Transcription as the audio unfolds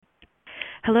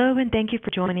Hello, and thank you for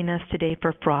joining us today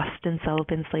for Frost &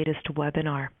 Sullivan's latest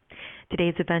webinar.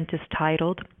 Today's event is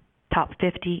titled Top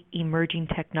 50 Emerging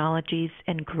Technologies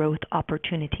and Growth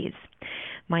Opportunities.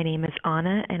 My name is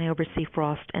Anna, and I oversee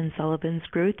Frost & Sullivan's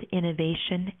Growth,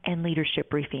 Innovation, and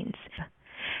Leadership Briefings.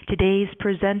 Today's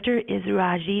presenter is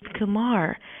Rajiv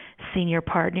Kumar, Senior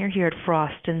Partner here at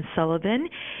Frost & Sullivan.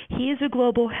 He is a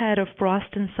global head of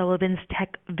Frost & Sullivan's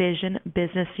Tech Vision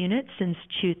business unit since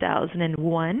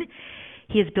 2001.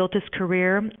 He has built his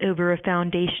career over a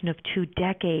foundation of 2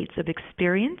 decades of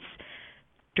experience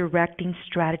directing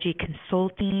strategy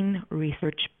consulting,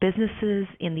 research businesses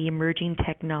in the emerging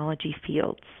technology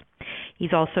fields.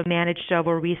 He's also managed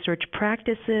several research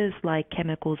practices like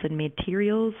chemicals and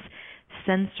materials,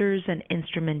 sensors and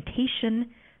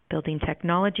instrumentation, building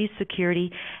technology,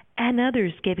 security, and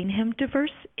others, giving him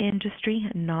diverse industry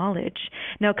knowledge.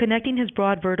 Now, connecting his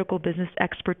broad vertical business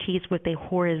expertise with a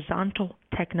horizontal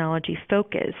technology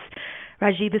focus,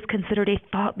 Rajiv is considered a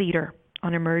thought leader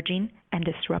on emerging and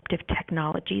disruptive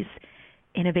technologies,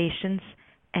 innovations,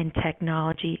 and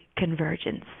technology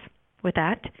convergence. With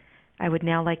that, I would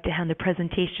now like to hand the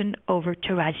presentation over to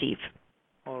Rajiv.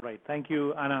 All right. Thank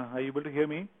you, Anna. Are you able to hear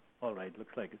me? All right.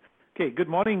 Looks like it. Okay. Good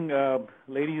morning,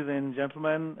 ladies and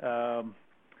gentlemen,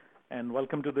 and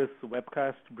welcome to this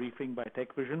webcast briefing by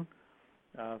Tech Vision.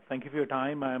 Thank you for your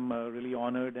time. I'm really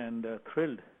honored and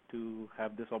thrilled to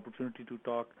have this opportunity to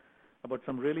talk about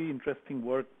some really interesting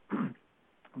work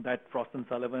that Frost &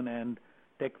 Sullivan and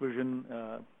Tech Vision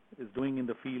is doing in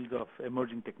the fields of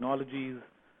emerging technologies,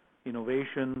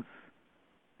 innovations,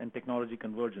 and technology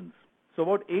convergence. So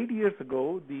about 8 years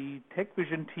ago, the Tech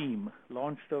Vision team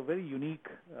launched a very unique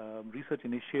research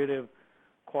initiative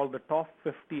called the Top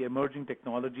 50 Emerging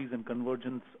Technologies and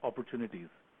Convergence Opportunities.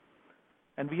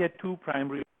 And we had 2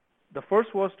 primary. The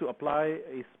first was to apply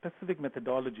a specific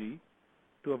methodology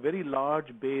to a very large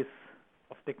base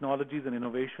of technologies and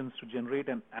innovations to generate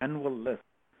an annual list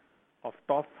of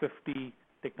top 50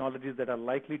 technologies that are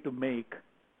likely to make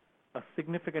a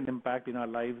significant impact in our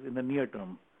lives in the near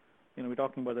term. We're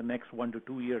talking about the next 1 to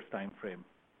 2 years time frame.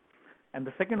 And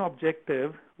the second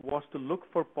objective was to look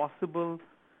for possible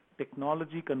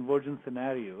technology convergence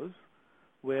scenarios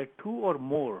where 2 or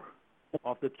more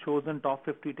of the chosen top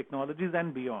 50 technologies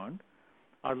and beyond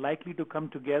are likely to come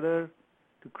together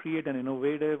to create an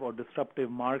innovative or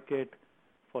disruptive market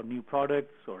for new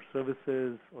products or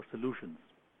services or solutions.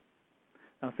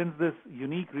 Now, since this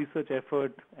unique research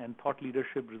effort and thought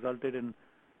leadership resulted in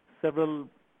several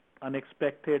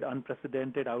unexpected,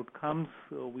 unprecedented outcomes,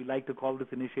 we like to call this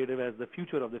initiative as the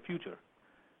future of the future.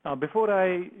 Now, before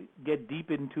I get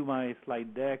deep into my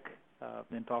slide deck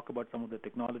and talk about some of the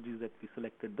technologies that we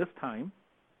selected this time,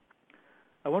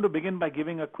 I want to begin by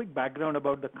giving a quick background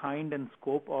about the kind and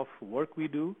scope of work we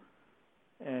do,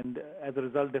 and as a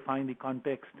result, define the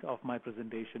context of my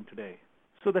presentation today.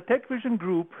 So the Tech Vision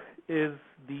Group is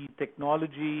the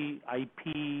technology,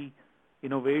 IP,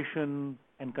 innovation,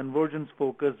 and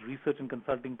convergence-focused research and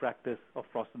consulting practice of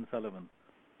Frost & Sullivan.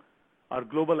 Our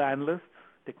global analysts,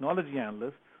 technology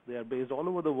analysts, they are based all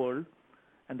over the world,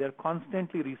 and they're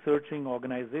constantly researching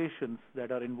organizations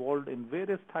that are involved in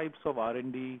various types of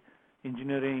R&D,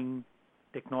 engineering,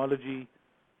 technology,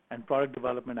 and product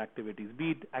development activities,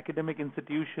 be it academic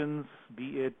institutions,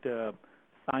 be it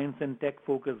science and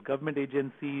tech-focused government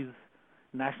agencies,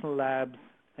 national labs,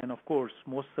 and of course,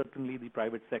 most certainly the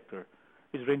private sector,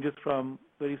 which ranges from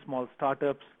very small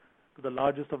startups to the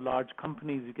largest of large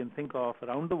companies you can think of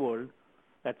around the world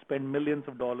that spend millions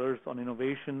of dollars on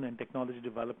innovation and technology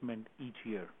development each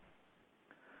year.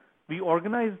 We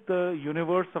organize the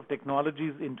universe of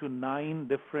technologies into 9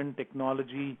 different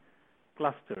technology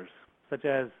clusters, such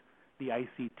as the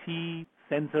ICT,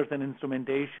 sensors and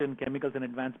instrumentation, chemicals and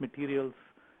advanced materials,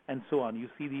 and so on. You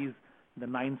see these, the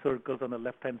 9 circles on the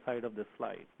left-hand side of this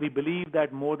slide. We believe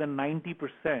that more than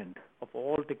 90% of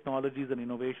all technologies and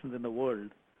innovations in the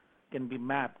world can be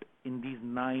mapped in these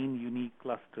 9 unique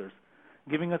clusters,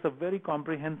 giving us a very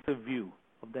comprehensive view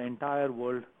of the entire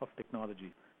world of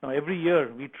technology. Now, every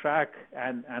year we track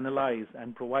and analyze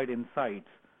and provide insights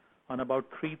on about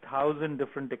 3,000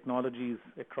 different technologies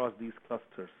across these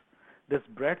clusters. This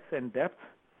breadth and depth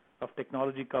of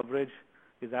technology coverage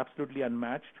is absolutely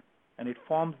unmatched, and it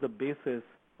forms the basis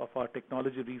of our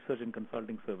technology research and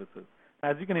consulting services.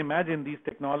 As you can imagine, these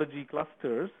technology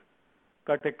clusters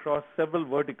cut across several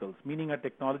verticals, meaning a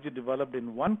technology developed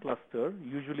in one cluster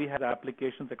usually has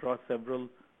applications across several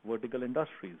vertical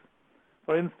industries.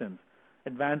 For instance,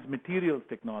 advanced materials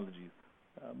technologies.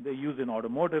 They're used in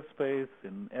automotive space,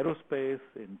 in aerospace,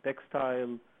 in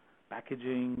textile,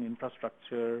 packaging,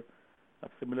 infrastructure,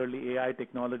 Similarly, AI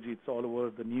technology, it's all over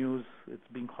the news. It's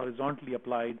being horizontally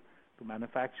applied to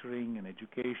manufacturing and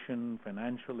education,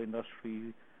 financial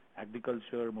industry,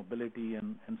 agriculture, mobility,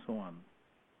 and so on.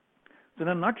 So in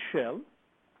a nutshell,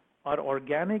 our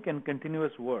organic and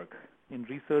continuous work in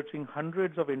researching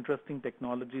hundreds of interesting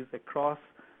technologies across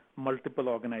multiple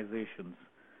organizations,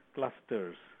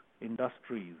 clusters,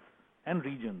 industries, and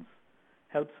regions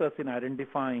helps us in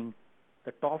identifying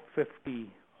the top 50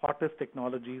 hottest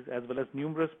technologies as well as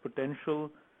numerous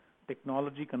potential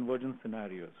technology convergence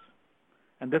scenarios.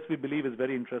 And this we believe is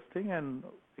very interesting and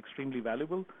extremely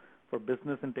valuable for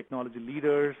business and technology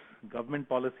leaders, government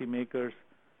policymakers,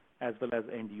 as well as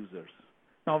end users.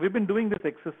 Now, we've been doing this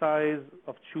exercise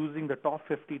of choosing the top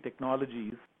 50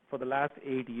 technologies for the last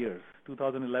 8 years.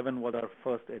 2011 was our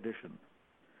first edition.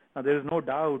 Now, there is no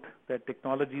doubt that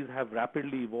technologies have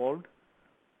rapidly evolved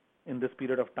in this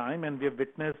period of time, and we have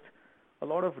witnessed a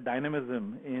lot of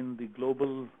dynamism in the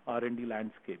global R&D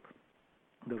landscape.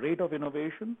 The rate of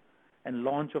innovation and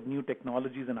launch of new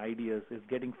technologies and ideas is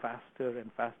getting faster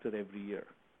and faster every year.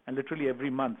 And literally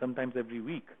every month, sometimes every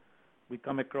week, we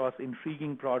come across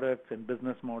intriguing products and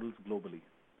business models globally.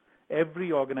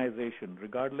 Every organization,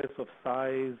 regardless of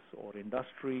size or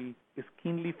industry, is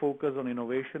keenly focused on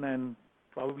innovation, and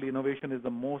probably innovation is the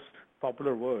most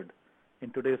popular word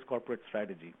in today's corporate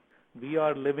strategy. We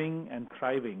are living and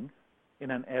thriving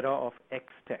in an era of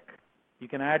X-tech. You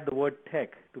can add the word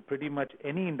tech to pretty much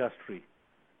any industry,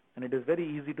 and it is very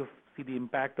easy to see the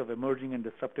impact of emerging and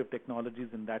disruptive technologies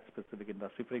in that specific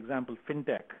industry. For example,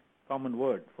 fintech, common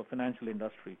word for financial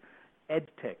industry,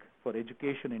 edtech for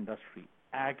education industry,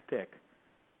 agtech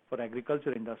for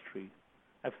agriculture industry.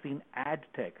 I've seen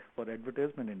adtech for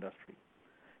advertisement industry.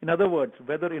 In other words,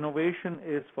 whether innovation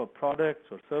is for products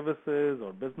or services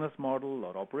or business model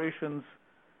or operations,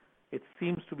 it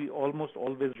seems to be almost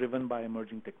always driven by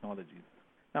emerging technologies.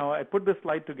 Now, I put this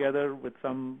slide together with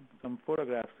some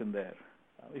photographs in there.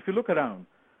 If you look around,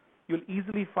 you'll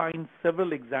easily find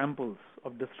several examples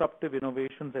of disruptive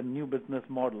innovations and new business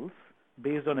models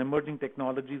based on emerging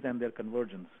technologies and their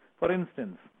convergence. For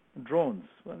instance, drones.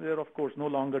 Well, they're, of course, no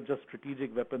longer just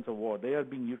strategic weapons of war. They are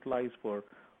being utilized for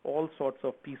all sorts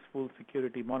of peaceful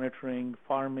security monitoring,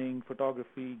 farming,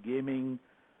 photography, gaming,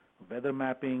 weather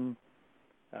mapping,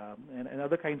 and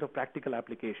other kinds of practical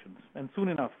applications. And soon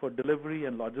enough, for delivery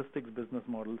and logistics business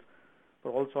models,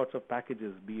 for all sorts of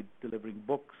packages, be it delivering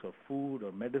books or food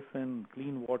or medicine,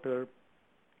 clean water,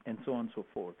 and so on and so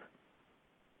forth.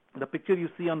 The picture you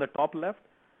see on the top left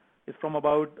is from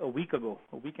about a week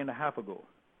and a half ago.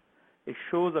 It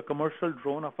shows a commercial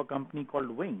drone of a company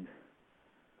called Wing,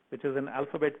 which is an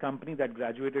Alphabet company that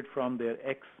graduated from their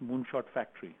ex-Moonshot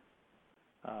factory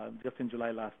just in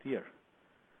July last year.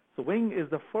 So Wing is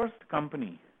the first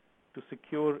company to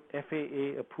secure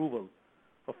FAA approval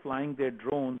for flying their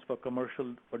drones for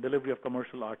delivery of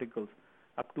commercial articles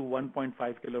up to 1.5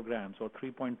 kilograms or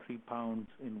 3.3 pounds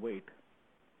in weight.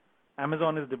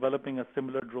 Amazon is developing a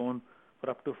similar drone for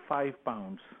up to 5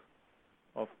 pounds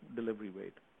of delivery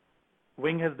weight.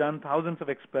 Wing has done thousands of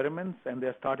experiments, and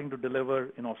they're starting to deliver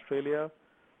in Australia,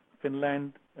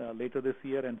 Finland later this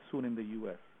year, and soon in the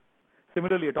U.S.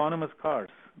 Similarly, autonomous cars,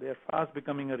 they are fast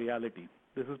becoming a reality.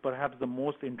 This is perhaps the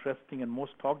most interesting and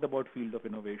most talked about field of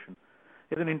innovation.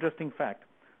 Here's an interesting fact.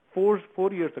 Four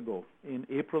years ago, in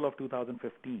April of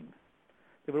 2015,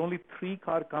 there were only 3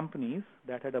 car companies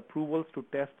that had approvals to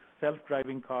test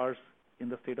self-driving cars in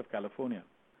the state of California.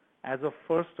 As of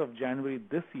 1st of January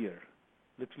this year,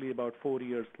 literally about 4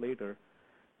 years later,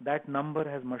 that number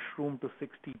has mushroomed to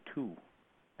 62.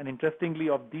 And interestingly,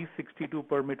 of these 62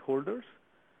 permit holders,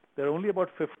 there are only about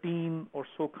 15 or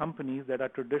so companies that are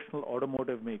traditional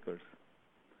automotive makers.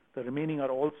 The remaining are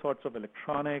all sorts of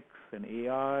electronics and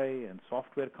AI and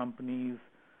software companies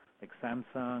like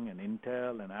Samsung and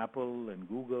Intel and Apple and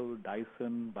Google,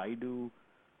 Dyson, Baidu, you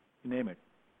name it.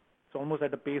 It's almost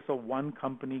at the pace of one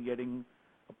company getting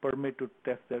a permit to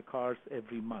test their cars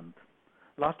every month.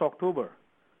 Last October,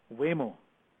 Waymo,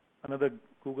 another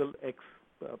Google X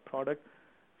product,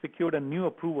 secured a new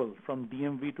approval from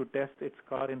DMV to test its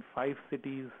car in 5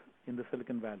 cities in the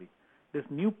Silicon Valley. This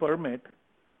new permit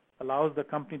allows the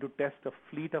company to test a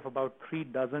fleet of about 3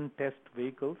 dozen test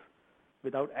vehicles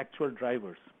without actual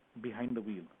drivers behind the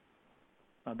wheel.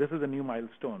 Now, this is a new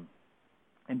milestone.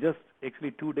 And just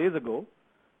actually 2 days ago,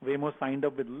 Waymo signed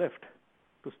up with Lyft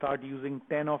to start using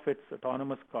 10 of its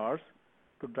autonomous cars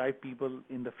to drive people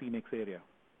in the Phoenix area.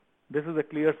 This is a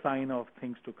clear sign of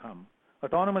things to come.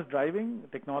 Autonomous driving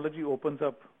technology opens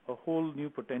up a whole new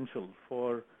potential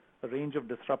for a range of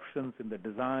disruptions in the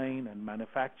design and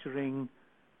manufacturing,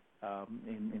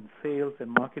 in sales and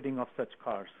marketing of such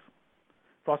cars.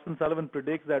 Frost & Sullivan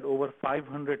predicts that over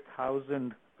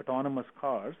 500,000 autonomous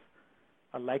cars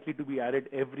are likely to be added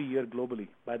every year globally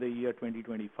by the year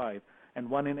 2025, and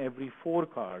 1 in every 4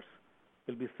 cars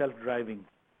will be self-driving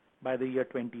by the year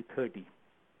 2030,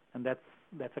 and that's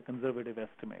a conservative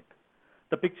estimate.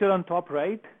 The picture on top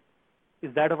right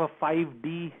is that of a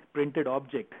 5D printed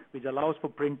object, which allows for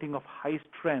printing of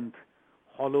high-strength,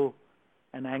 hollow,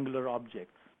 and angular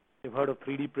objects. You've heard of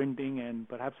 3D printing and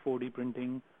perhaps 4D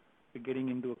printing. We're getting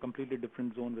into a completely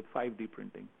different zone with 5D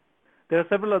printing. There are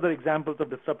several other examples of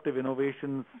disruptive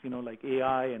innovations, like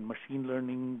AI and machine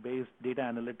learning-based data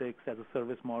analytics as a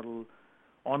service model,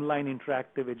 online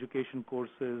interactive education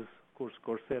courses. Of course,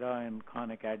 Coursera and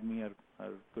Khan Academy are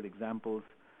good examples.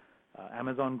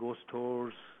 Amazon Go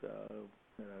stores,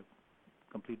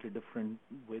 completely different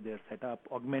way they're set up,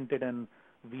 augmented and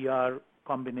VR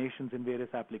combinations in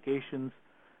various applications,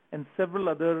 and several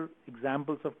other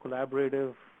examples of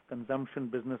collaborative consumption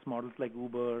business models like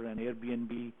Uber and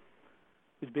Airbnb,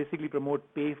 which basically promote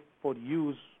pay for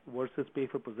use versus pay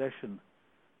for possession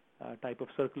type of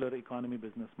circular economy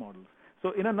business models.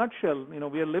 So in a nutshell,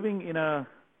 we are living in a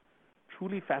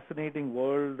truly fascinating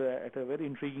world at a very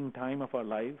intriguing time of our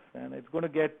lives, and it's going to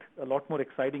get a lot more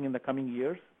exciting in the coming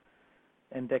years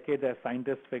and decades as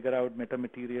scientists figure out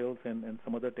metamaterials and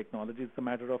some other technologies. It's a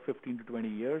matter of 15 to 20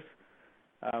 years.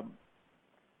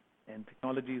 And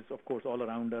technology is, of course, all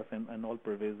around us and all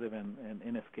pervasive and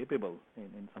inescapable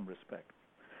in some respect.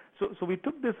 So we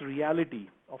took this reality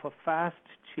of a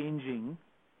fast-changing,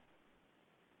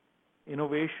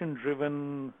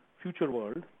 innovation-driven future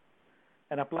world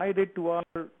and applied it to our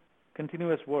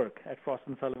continuous work at Frost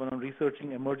 & Sullivan on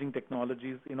researching emerging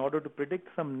technologies in order to predict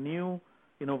some new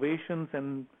innovations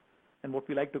and what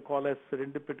we like to call as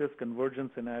serendipitous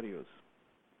convergence scenarios.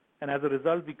 And as a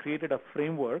result, we created a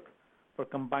framework for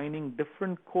combining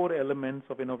different core elements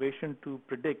of innovation to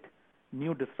predict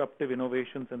new disruptive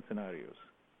innovations and scenarios.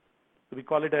 So we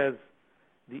call it as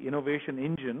the innovation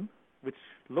engine, which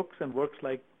looks and works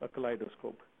like a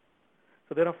kaleidoscope.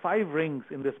 So there are 5 rings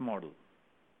in this model,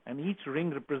 and each ring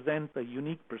represents a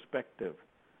unique perspective.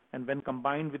 And when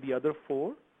combined with the other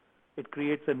 4, it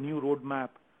creates a new roadmap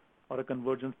or a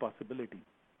convergence possibility.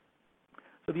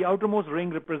 So the outermost ring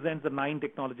represents the 9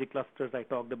 technology clusters I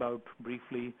talked about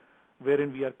briefly,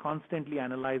 wherein we are constantly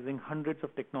analyzing hundreds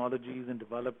of technologies and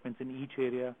developments in each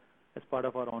area as part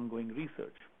of our ongoing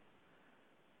research.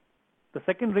 The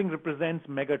second ring represents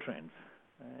megatrends,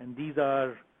 and these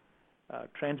are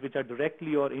trends which are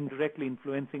directly or indirectly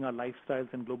influencing our lifestyles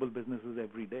and global businesses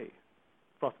every day.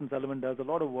 Frost & Sullivan does a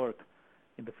lot of work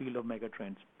in the field of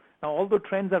megatrends. Now, although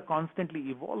trends are constantly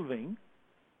evolving,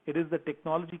 it is the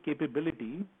technology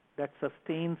capability that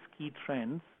sustains key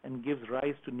trends and gives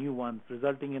rise to new ones,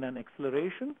 resulting in an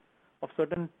acceleration of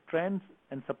certain trends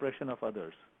and suppression of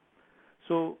others.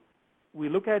 So we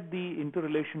look at the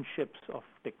interrelationships of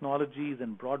technologies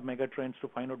and broad megatrends to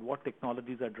find out what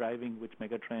technologies are driving which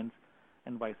megatrends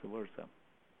and vice versa.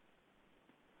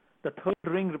 The third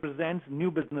ring represents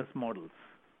new business models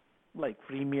like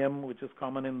freemium, which is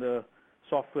common in the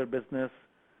software business,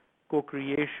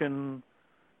 co-creation,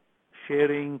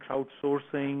 sharing,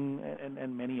 crowdsourcing,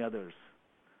 and many others.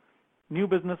 New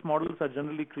business models are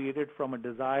generally created from a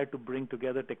desire to bring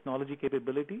together technology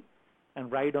capability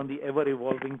and ride on the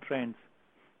ever-evolving trends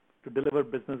to deliver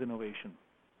business innovation.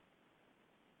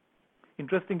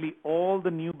 Interestingly, all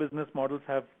the new business models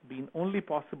have been only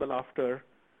possible after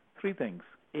 3 things.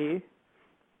 A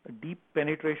deep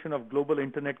penetration of global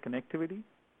internet connectivity.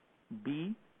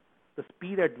 B, the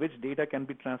speed at which data can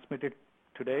be transmitted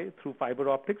today through fiber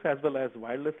optics as well as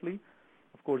wirelessly,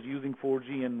 of course using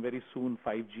 4G and very soon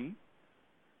 5G.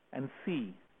 And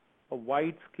C, a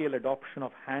wide-scale adoption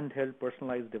of handheld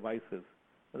personalized devices,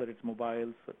 whether it's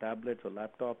mobiles or tablets or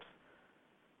laptops.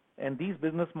 And these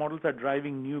business models are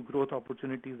driving new growth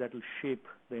opportunities that will shape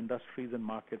the industries and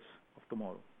markets of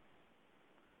tomorrow.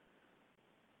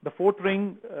 The fourth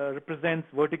ring represents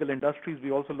vertical industries.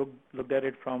 We also looked at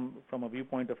it from a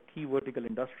viewpoint of key vertical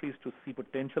industries to see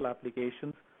potential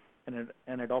applications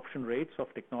and adoption rates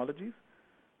of technologies.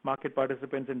 Market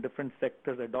participants in different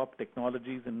sectors adopt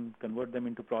technologies and convert them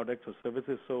into products or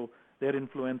services, so their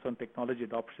influence on technology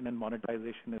adoption and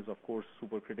monetization is, of course,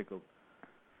 super critical.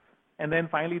 And then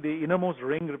finally, the innermost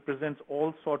ring represents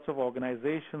all sorts of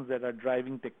organizations that are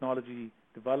driving technology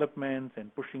developments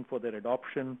and pushing for their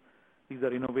adoption. These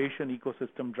are innovation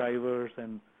ecosystem drivers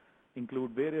and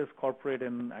include various corporate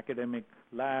and academic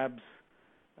labs,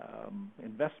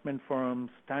 investment firms,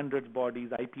 standards bodies,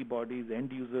 IP bodies,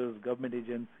 end users, government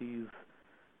agencies,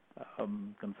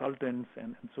 consultants,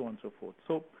 and so on and so forth.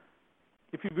 So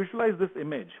if you visualize this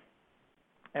image,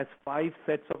 as 5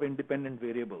 sets of independent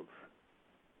variables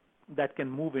that can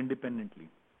move independently.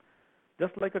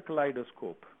 Just like a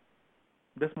kaleidoscope,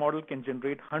 this model can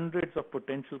generate hundreds of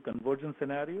potential convergence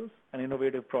scenarios and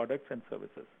innovative products and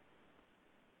services.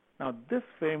 Now, this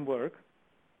framework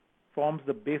forms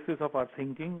the basis of our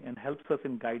thinking and helps us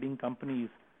in guiding companies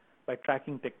by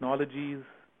tracking technologies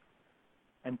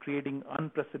and creating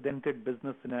unprecedented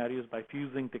business scenarios by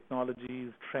fusing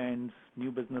technologies, trends,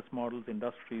 new business models,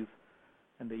 industries,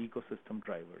 and the ecosystem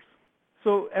drivers.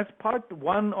 So as part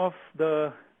one of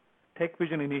the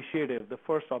TechVision initiative, the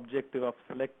first objective of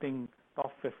selecting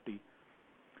top 50,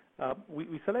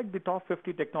 we select the top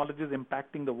 50 technologies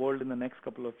impacting the world in the next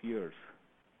couple of years.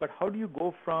 But how do you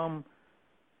go from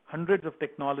hundreds of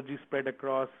technologies spread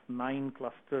across 9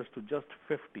 clusters to just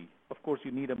 50? Of course,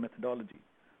 you need a methodology.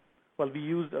 Well, we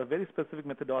used a very specific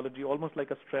methodology, almost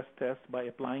like a stress test, by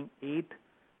applying 8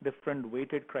 different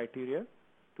weighted criteria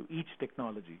to each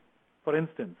technology. For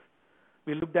instance,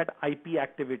 we looked at IP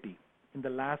activity in the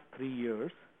last 3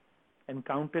 years and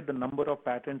counted the number of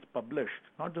patents published,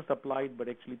 not just applied, but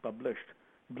actually published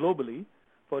globally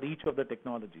for each of the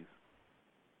technologies.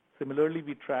 Similarly,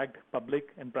 we tracked public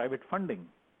and private funding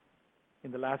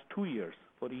in the last 2 years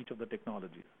for each of the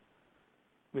technologies.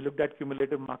 We looked at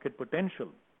cumulative market potential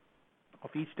of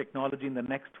each technology in the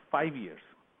next 5 years.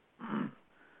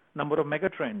 Number of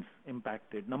megatrends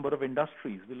impacted, number of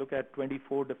industries. We look at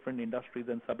 24 different industries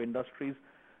and sub-industries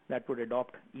that would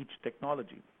adopt each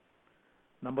technology.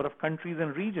 Number of countries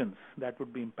and regions that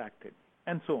would be impacted,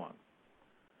 and so on.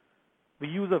 We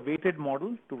use a weighted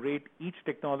model to rate each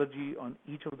technology on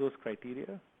each of those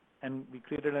criteria, and we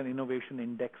created an innovation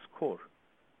index score,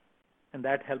 and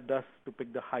that helped us to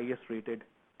pick the highest rated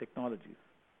technologies.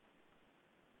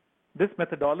 This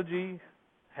methodology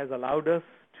has allowed us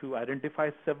to identify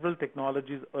several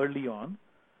technologies early on,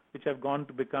 which have gone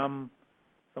to become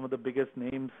some of the biggest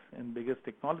names and biggest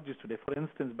technologies today. For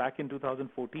instance, back in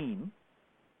 2014,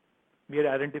 we had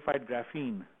identified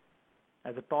graphene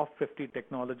as a top 50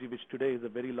 technology, which today is a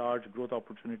very large growth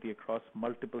opportunity across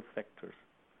multiple sectors.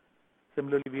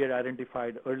 Similarly, we had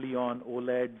identified early on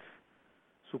OLEDs,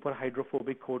 super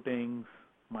hydrophobic coatings,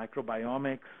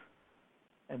 microbiomics,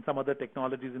 and some other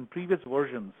technologies in previous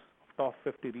versions of top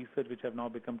 50 research, which have now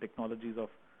become technologies of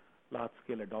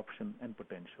large-scale adoption and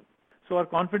potential. So our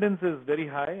confidence is very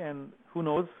high, and who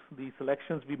knows, the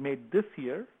selections we made this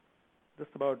year, just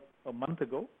about a month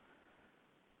ago,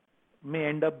 may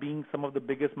end up being some of the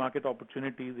biggest market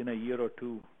opportunities in a year or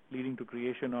two, leading to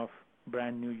creation of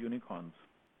brand new unicorns.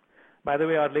 By the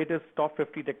way, our latest top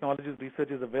 50 technologies research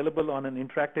is available on an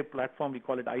interactive platform. We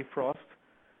call it iFrost,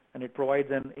 and it provides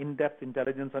an in-depth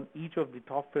intelligence on each of the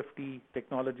top 50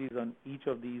 technologies on each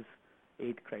of these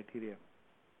 8 criteria.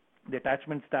 The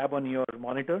attachments tab on your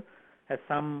monitor has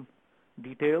some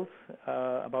details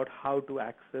about how to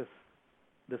access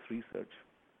this research.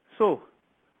 So,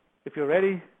 if you're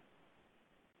ready,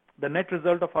 the net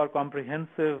result of our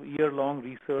comprehensive year-long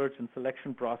research and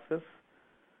selection process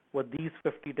were these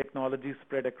 50 technologies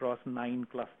spread across 9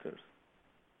 clusters.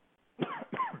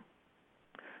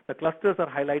 The clusters are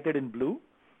highlighted in blue,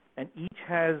 and each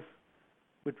has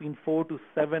between 4 to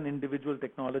 7 individual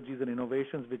technologies and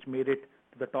innovations which made it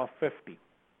to the top 50.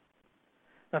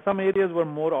 Now, some areas were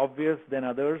more obvious than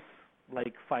others,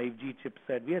 like 5G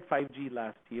chipset. We had 5G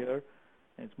last year,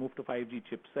 and it's moved to 5G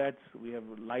chipsets. We have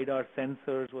LiDAR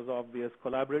sensors was obvious,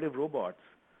 collaborative robots,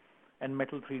 and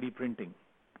metal 3D printing.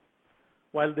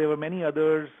 While there were many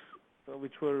others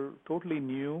which were totally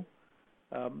new,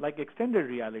 like extended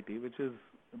reality, which is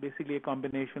basically a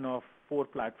combination of 4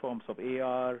 platforms of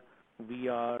AR,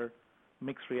 VR,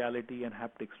 mixed reality, and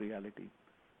haptics reality.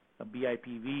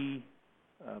 BIPV,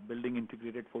 building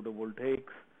integrated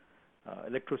photovoltaics,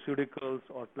 electroceuticals,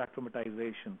 or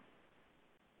platformatization.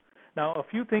 Now, a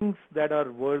few things that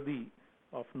are worthy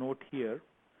of note here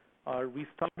are we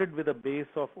started with a base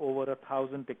of over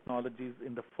 1,000 technologies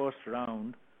in the first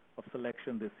round of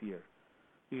selection this year.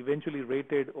 We eventually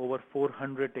rated over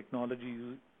 400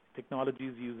 technologies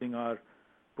using our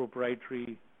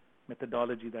proprietary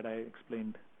methodology that I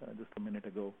explained just a minute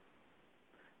ago.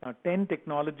 Now, 10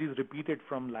 technologies repeated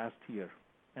from last year,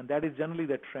 and that is generally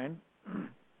the trend.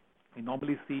 We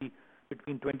normally see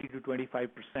between 20 to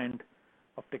 25%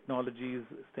 of technologies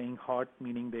staying hot,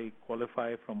 meaning they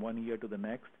qualify from one year to the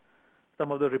next.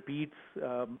 Some of the repeats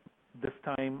this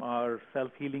time are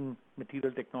self-healing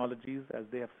material technologies, as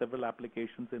they have several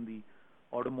applications in the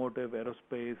automotive,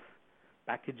 aerospace,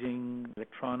 packaging,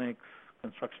 electronics,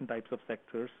 construction types of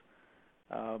sectors.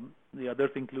 The others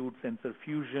include sensor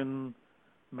fusion,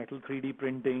 metal 3D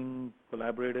printing,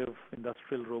 collaborative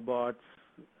industrial robots,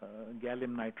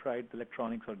 gallium nitride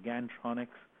electronics or GaNtronics,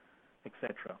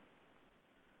 etc.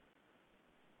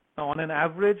 Now, on an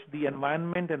average, the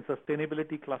environment and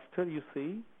sustainability cluster, you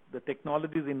see, the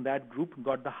technologies in that group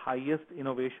got the highest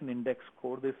innovation index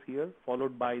score this year,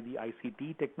 followed by the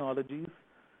ICT technologies,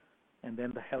 and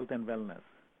then the health and wellness.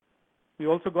 We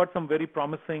also got some very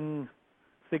promising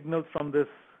signals from this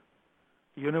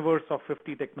universe of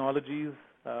 50 technologies.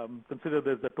 Consider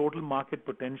the total market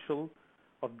potential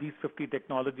of these 50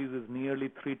 technologies is nearly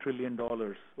 $3 trillion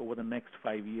over the next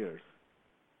 5 years.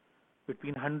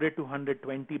 Between $100 to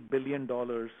 $120 billion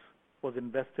was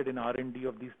invested in R&D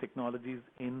of these technologies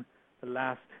in the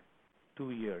last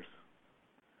 2 years.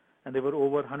 And there were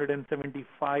over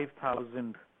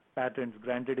 175,000 patents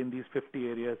granted in these 50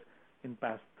 areas in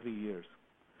past 3 years.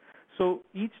 So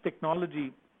each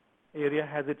technology area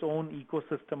has its own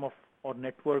ecosystem or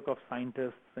network of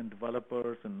scientists and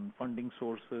developers and funding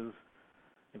sources,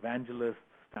 evangelists,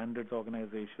 standards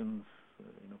organizations,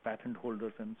 patent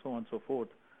holders, and so on and so forth.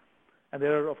 And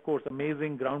there are, of course,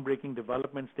 amazing groundbreaking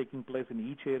developments taking place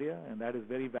in each area, and that is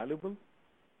very valuable.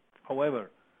 However,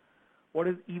 what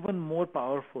is even more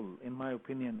powerful, in my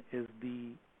opinion, is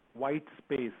the white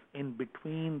space in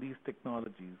between these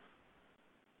technologies,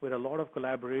 where a lot of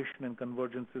collaboration and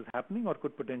convergence is happening or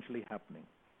could potentially happening.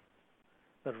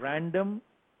 The random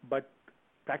but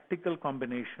practical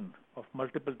combination of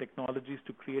multiple technologies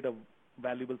to create a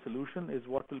valuable solution is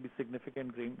what will be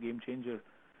significant game changer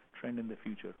trend in the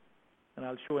future. And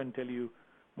I'll show and tell you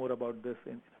more about this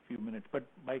in a few minutes. But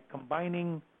by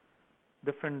combining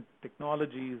different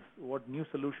technologies, what new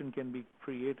solution can be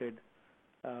created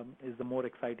is the more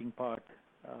exciting part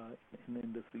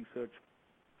in this research.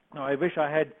 Now, I wish I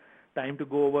had time to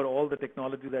go over all the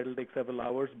technology. That will take several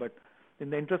hours, but in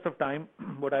the interest of time,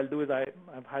 what I'll do is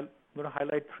I'm going to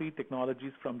highlight 3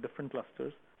 technologies from different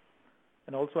clusters,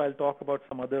 and also I'll talk about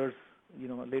some others,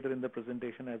 later in the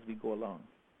presentation as we go along.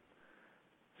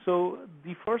 So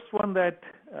the first one that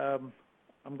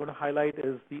I'm going to highlight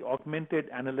is the augmented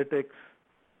analytics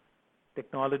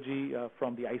technology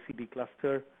from the ICT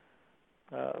cluster.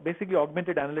 Basically,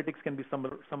 augmented analytics can be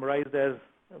summarized as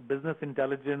business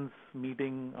intelligence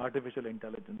meeting artificial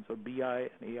intelligence, or BI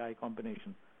and AI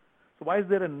combination. So why is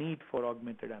there a need for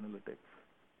augmented analytics?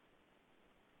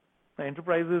 Now,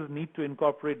 enterprises need to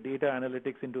incorporate data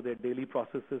analytics into their daily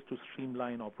processes to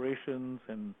streamline operations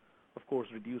and, of course,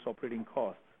 reduce operating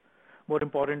costs. More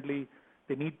importantly,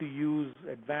 they need to use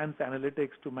advanced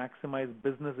analytics to maximize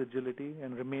business agility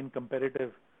and remain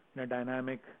competitive in a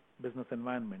dynamic business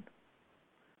environment.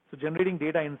 So generating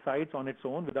data insights on its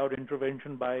own without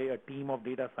intervention by a team of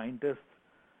data scientists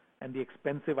and the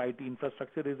expensive IT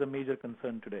infrastructure is a major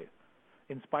concern today.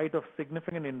 In spite of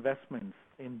significant investments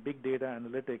in big data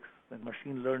analytics and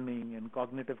machine learning and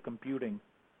cognitive computing,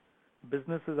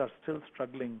 businesses are still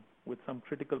struggling with some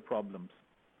critical problems,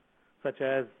 such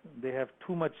as they have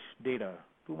too much data,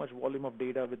 too much volume of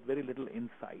data with very little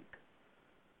insight.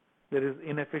 There is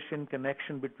inefficient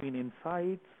connection between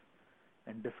insights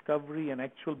and discovery and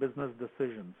actual business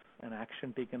decisions and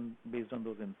action taken based on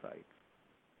those insights.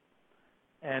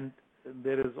 And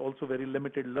there is also very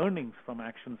limited learnings from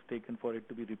actions taken for it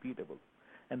to be repeatable.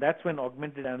 And that's when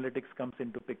augmented analytics comes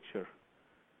into picture.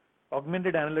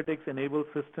 Augmented analytics enables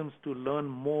systems to learn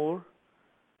more,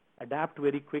 adapt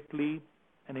very quickly,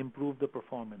 and improve the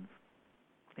performance.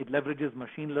 It leverages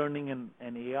machine learning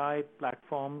and AI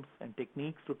platforms and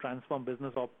techniques to transform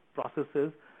business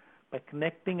processes by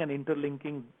connecting and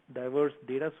interlinking diverse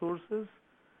data sources,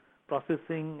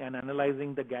 processing and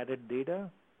analyzing the gathered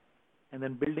data, and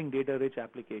then building data-rich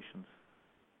applications.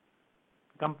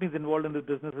 Companies involved in the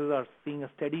businesses are seeing a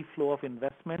steady flow of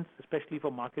investments, especially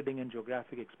for marketing and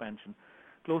geographic expansion.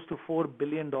 Close to $4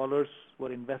 billion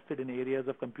were invested in areas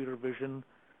of computer vision,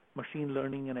 machine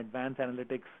learning, and advanced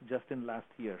analytics just in last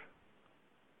year.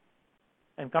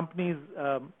 And companies,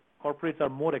 corporates are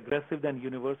more aggressive than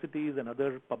universities and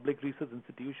other public research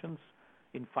institutions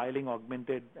in filing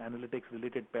augmented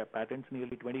analytics-related patents.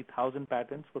 Nearly 20,000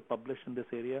 patents were published in this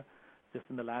area just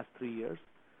in the last 3 years.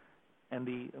 And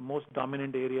the most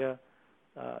dominant area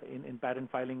in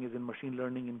patent filing is in machine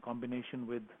learning in combination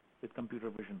with computer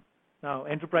vision. Now,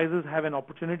 enterprises have an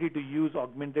opportunity to use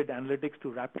augmented analytics to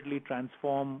rapidly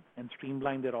transform and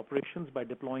streamline their operations by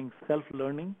deploying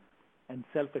self-learning and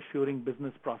self-assuring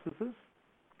business processes.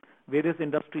 Various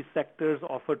industry sectors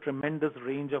offer tremendous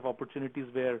range of opportunities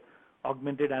where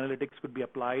augmented analytics could be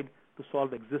applied to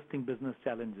solve existing business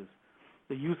challenges.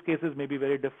 The use cases may be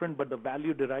very different, but the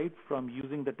value derived from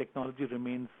using the technology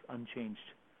remains unchanged.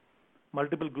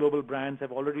 Multiple global brands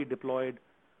have already deployed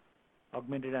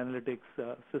augmented analytics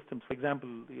systems. For example,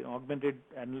 augmented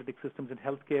analytics systems in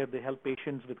healthcare, they help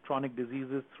patients with chronic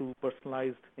diseases through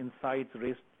personalized insights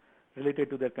related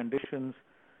to their conditions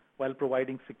while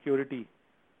providing security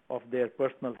of their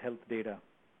personal health data.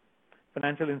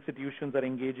 Financial institutions are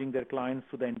engaging their clients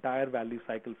through the entire value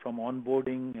cycle, from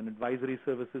onboarding and advisory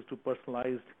services to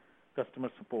personalized customer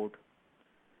support.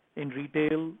 In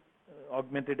retail,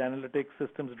 augmented analytics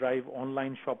systems drive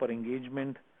online shopper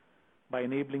engagement by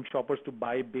enabling shoppers to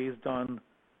buy based on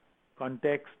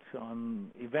context, on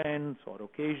events or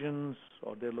occasions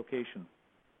or their location.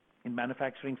 In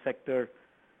manufacturing sector,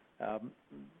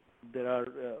 there are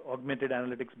augmented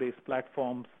analytics-based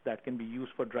platforms that can be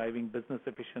used for driving business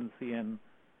efficiency and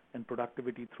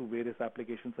productivity through various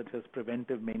applications such as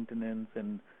preventive maintenance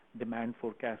and demand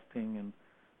forecasting and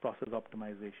process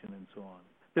optimization and so on.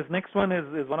 This next one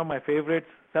is one of my favorites,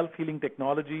 self-healing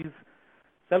technologies.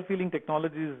 Self-healing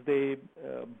technologies, they,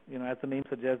 as the name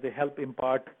suggests, they help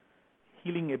impart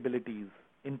healing abilities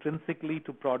intrinsically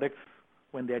to products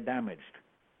when they are damaged.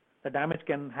 The damage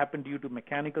can happen due to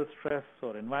mechanical stress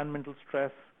or environmental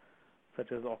stress,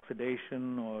 such as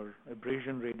oxidation or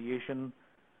abrasion, radiation.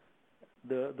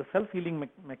 The self-healing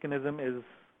mechanism is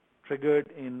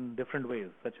triggered in different ways,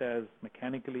 such as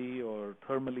mechanically or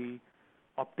thermally,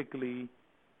 optically,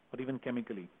 or even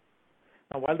chemically.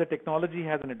 Now, while the technology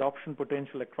has an adoption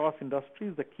potential across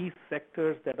industries, the key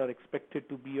sectors that are expected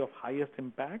to be of highest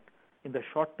impact in the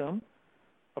short term,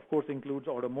 of course, includes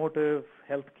automotive,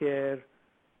 healthcare,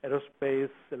 aerospace,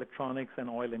 electronics, and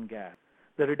oil and gas.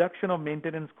 The reduction of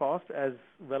maintenance costs as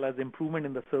well as improvement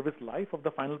in the service life of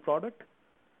the final product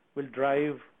will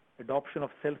drive adoption of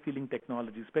self-healing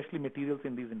technology, especially materials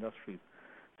in these industries.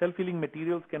 Self-healing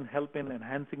materials can help in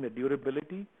enhancing the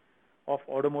durability of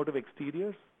automotive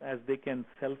exteriors, as they can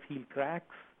self-heal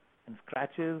cracks and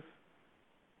scratches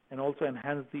and also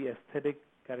enhance the aesthetic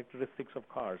characteristics of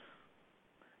cars.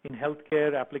 In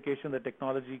healthcare application, the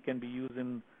technology can be used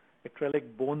in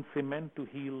acrylic bone cement to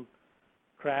heal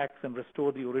cracks and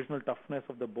restore the original toughness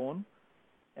of the bone,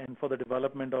 and for the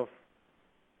development of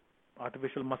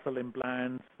artificial muscle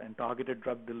implants and targeted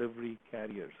drug delivery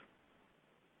carriers.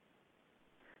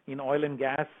 In oil and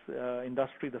gas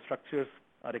industry, the structures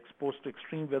are exposed to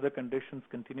extreme weather conditions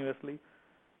continuously,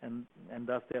 and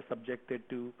thus they are subjected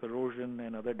to corrosion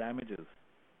and other damages.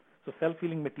 So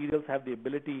self-healing materials have the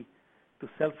ability to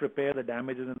self-repair the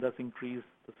damages and thus increase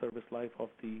the service life of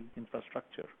the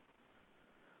infrastructure.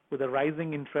 With a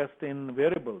rising interest in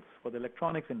wearables for the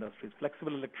electronics industries,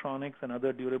 flexible electronics and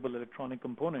other durable electronic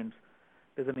components,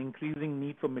 there's an increasing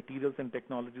need for materials and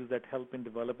technologies that help in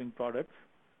developing products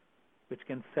which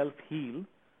can self-heal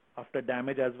after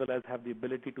damage, as well as have the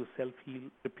ability to self-heal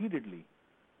repeatedly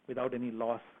without any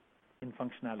loss in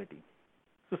functionality.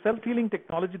 So self-healing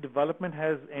technology development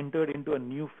has entered into a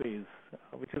new phase,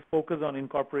 which is focused on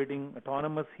incorporating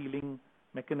autonomous healing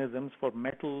mechanisms for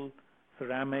metal,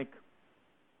 ceramic,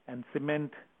 and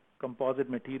cement composite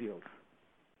materials.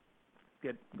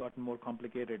 It's gotten more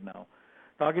complicated now.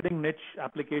 Targeting niche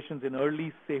applications in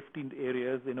early safety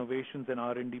areas, innovations and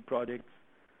R&D projects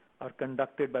are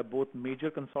conducted by both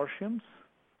major consortiums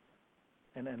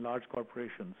and large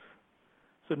corporations.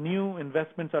 So new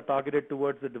investments are targeted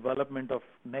towards the development of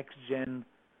next-gen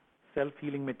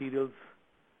self-healing materials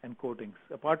and coatings.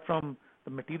 Apart from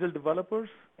the material developers,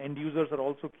 end users are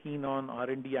also keen on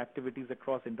R&D activities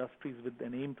across industries with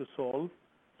an aim to solve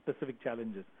specific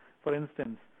challenges. For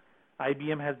instance,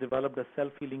 IBM has developed a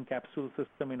self-healing capsule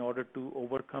system in order to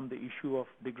overcome the issue of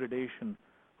degradation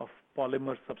of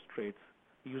polymer substrates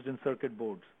used in circuit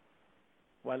boards,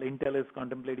 while Intel is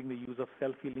contemplating the use of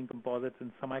self-healing composites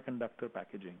in semiconductor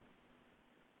packaging.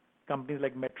 Companies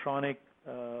like Medtronic,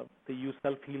 they use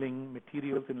self-healing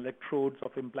materials in electrodes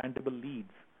of implantable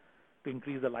leads to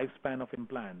increase the lifespan of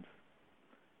implants.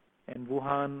 And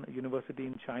Wuhan University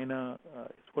in China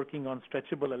is working on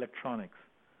stretchable electronics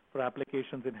for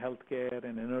applications in healthcare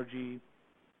and energy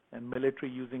and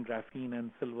military using graphene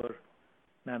and silver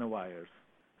nanowires.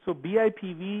 So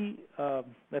BIPV,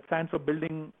 that stands for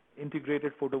Building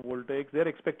Integrated Photovoltaics, they're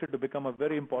expected to become a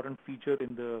very important feature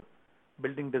in the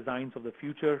building designs of the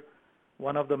future.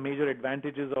 One of the major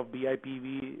advantages of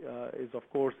BIPV is, of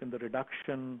course, in the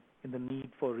reduction in the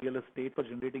need for real estate for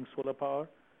generating solar power.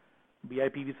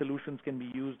 BIPV solutions can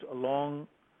be used along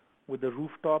with the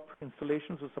rooftop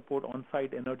installations to support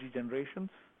on-site energy generations.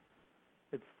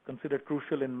 It's considered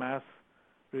crucial in mass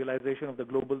realization of the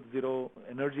global zero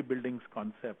energy buildings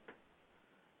concept.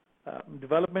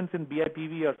 Developments in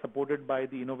BIPV are supported by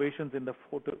the innovations in the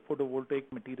photovoltaic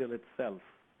material itself.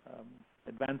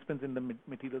 Advancements in the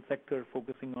material sector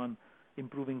focusing on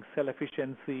improving cell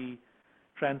efficiency,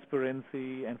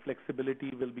 transparency, and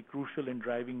flexibility will be crucial in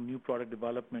driving new product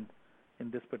development in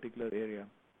this particular area.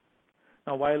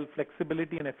 Now, while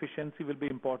flexibility and efficiency will be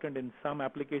important in some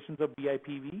applications of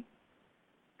BIPV,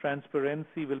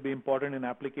 transparency will be important in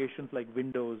applications like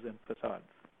windows and facades.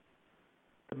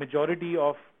 The majority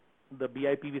of the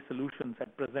BIPV solutions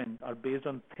at present are based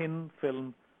on thin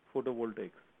film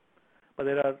photovoltaics. But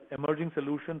there are emerging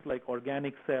solutions like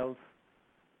organic cells,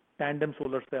 tandem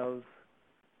solar cells,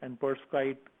 and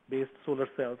perovskite-based solar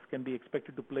cells can be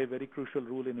expected to play a very crucial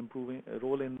role in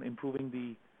improving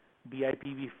the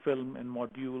BIPV film and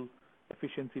module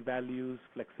efficiency values,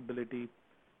 flexibility,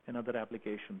 and other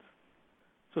applications.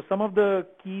 So some of the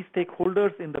key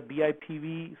stakeholders in the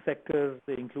BIPV sector,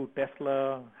 they include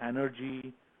Tesla,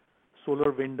 Hanergy,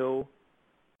 Solar Window.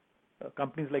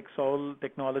 Companies like Sol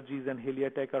Technologies and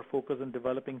Heliatech are focused on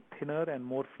developing thinner and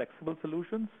more flexible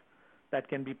solutions that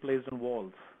can be placed on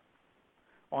walls.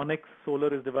 Onyx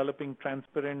Solar is developing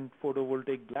transparent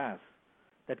photovoltaic glass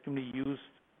that can be used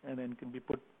and then can be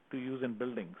put to use in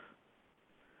buildings.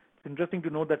 It's interesting to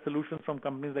note that solutions from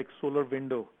companies like Solar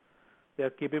Window, they are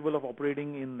capable of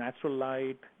operating in natural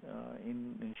light,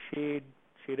 in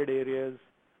shaded areas,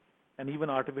 and even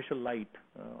artificial light,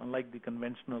 unlike the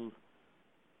conventional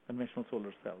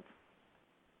solar cells.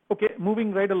 Okay,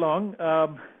 moving right along.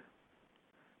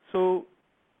 So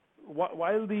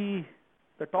while the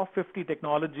top 50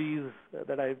 technologies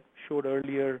that I showed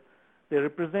earlier, they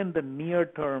represent the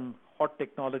near-term hot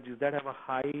technologies that have a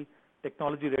high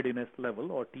technology readiness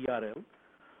level, or TRL.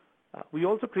 We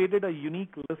also created a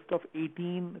unique list of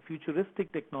 18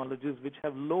 futuristic technologies which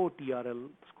have low TRL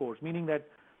scores, meaning that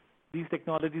these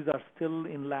technologies are still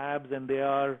in labs and they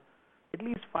are at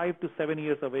least 5 to 7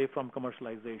 years away from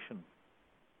commercialization.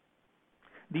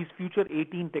 These future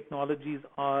 18 technologies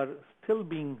are still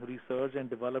being researched and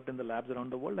developed in the labs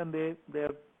around the world, and they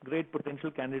are great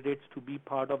potential candidates to be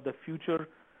part of the future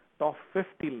top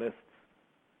 50 lists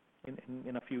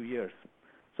in a few years.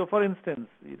 So for instance,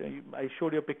 I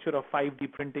showed you a picture of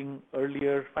 5D printing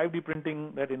earlier. 5D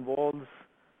printing that involves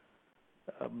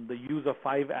the use of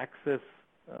 5-axis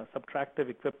subtractive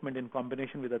equipment in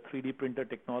combination with a 3D printer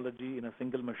technology in a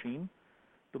single machine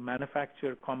to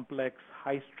manufacture complex,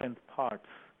 high-strength parts,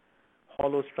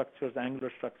 hollow structures,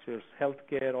 angular structures.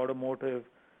 Healthcare, automotive,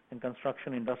 and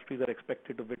construction industries are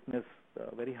expected to witness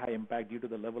very high impact due to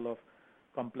the level of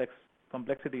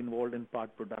complexity involved in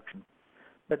part production.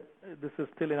 But this is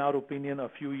still, in our opinion, a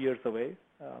few years away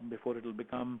before it will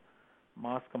become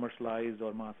mass commercialized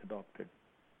or mass adopted.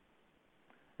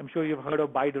 I'm sure you've heard of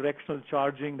bidirectional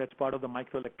charging. That's part of the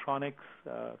microelectronics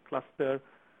cluster.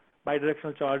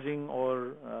 Bidirectional charging,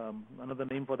 or another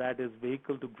name for that, is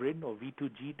vehicle-to-grid, or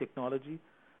V2G technology.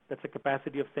 That's a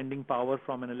capacity of sending power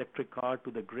from an electric car to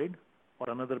the grid or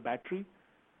another battery.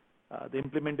 The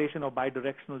implementation of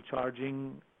bidirectional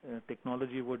charging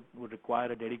technology would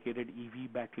require a dedicated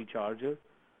EV battery charger,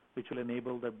 which will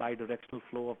enable the bidirectional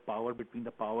flow of power between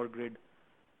the power grid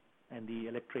and the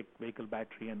electric vehicle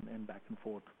battery and back and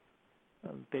forth.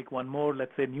 I'll take one more.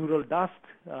 Let's say neural dust.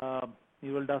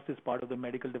 Neural dust is part of the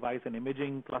medical device and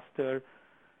imaging cluster.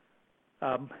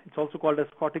 It's also called as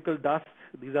cortical dust.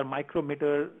 These are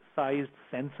micrometer-sized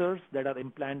sensors that are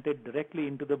implanted directly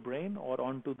into the brain or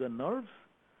onto the nerves.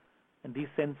 And these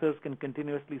sensors can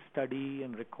continuously study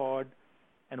and record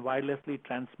and wirelessly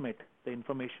transmit the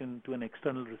information to an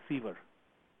external receiver,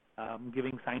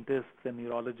 giving scientists and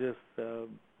neurologists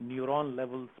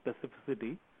neuron-level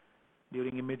specificity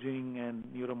during imaging and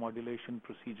neuromodulation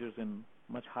procedures and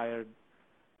much higher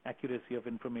accuracy of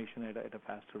information at a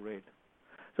faster rate.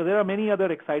 So there are many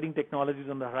other exciting technologies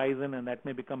on the horizon, and that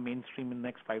may become mainstream in the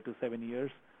next 5 to 7 years.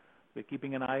 We're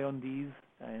keeping an eye on these,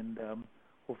 and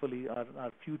hopefully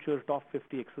our future top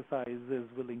 50 exercises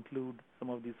will include some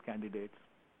of these candidates.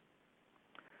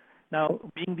 Now,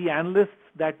 being the analysts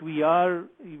that we are,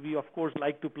 we of course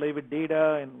like to play with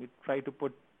data, and we try to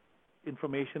put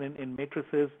information in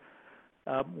matrices.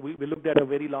 We looked at a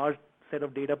very large set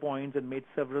of data points and made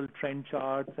several trend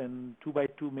charts and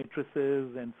 2x2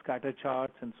 matrices and scatter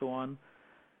charts and so on.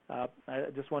 I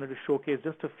just wanted to showcase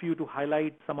just a few to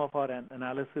highlight some of our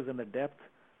analysis and the depth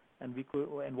and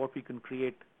what we can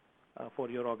create for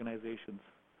your organizations.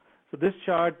 So this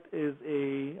chart is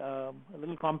a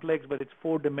little complex, but it's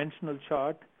 4-dimensional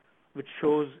chart which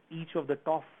shows each of the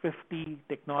top 50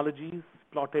 technologies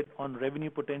plotted on revenue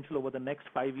potential over the next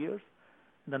 5 years,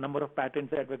 the number of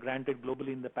patents that were granted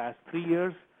globally in the past 3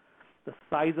 years. The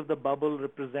size of the bubble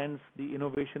represents the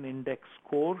innovation index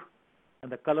score,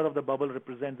 and the color of the bubble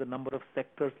represents the number of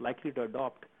sectors likely to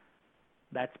adopt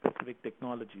that specific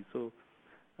technology. So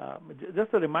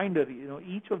Just a reminder,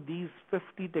 each of these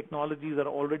 50 technologies are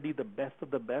already the best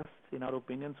of the best in our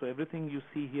opinion. So everything you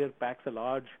see here packs a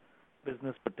large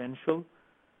business potential.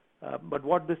 But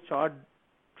what this chart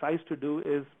tries to do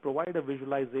is provide a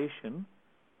visualization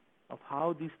of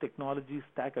how these technologies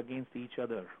stack against each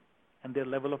other and their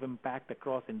level of impact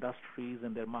across industries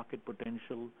and their market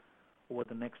potential over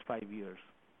the next 5 years.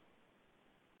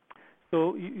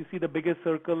 So you see the biggest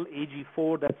circle,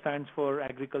 AG4, that stands for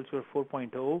Agriculture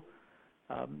 4.0.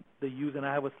 The use, and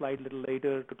I have a slide a little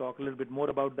later to talk a little bit more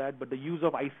about that, but the use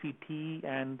of ICT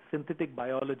and synthetic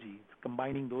biology,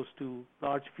 combining those two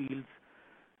large fields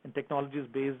and technologies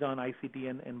based on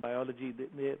ICT and biology,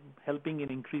 they're helping in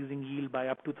increasing yield by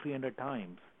up to 300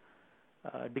 times,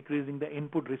 decreasing the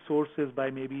input resources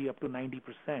by maybe up to 90%,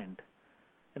 and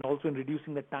also in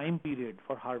reducing the time period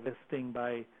for harvesting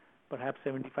by perhaps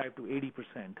 75 to 80%.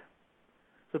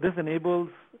 So this enables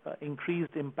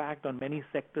increased impact on many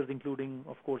sectors, including,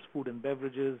 of course, food and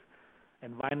beverages,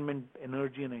 environment,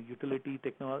 energy and utility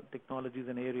technologies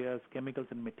and areas, chemicals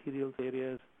and materials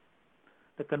areas.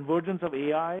 The convergence of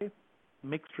AI,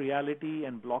 mixed reality,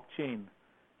 and blockchain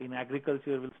in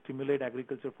agriculture will stimulate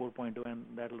Agriculture 4.0, and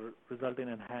that will result in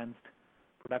enhanced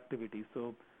productivity.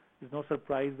 So there's no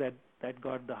surprise that that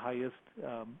got the highest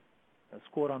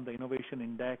score on the innovation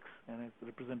index, and it's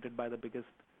represented by the biggest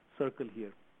circle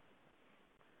here.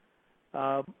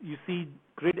 You see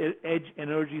grid edge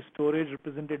energy storage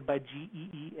represented by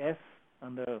GEES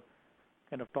on the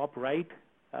kind of top right.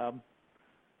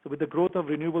 So with the growth of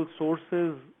renewable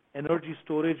sources, energy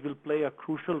storage will play a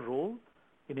crucial role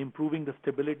in improving the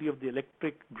stability of the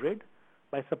electric grid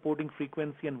by supporting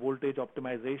frequency and voltage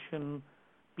optimization,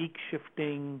 peak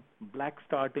shifting, black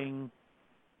starting,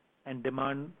 and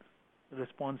demand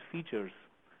response features.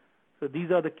 So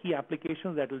these are the key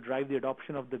applications that will drive the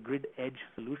adoption of the grid edge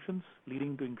solutions,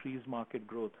 leading to increased market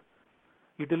growth.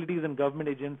 Utilities and government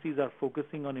agencies are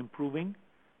focusing on improving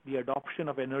the adoption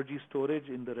of energy storage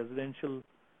in the residential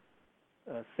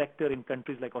sector in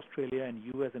countries like Australia and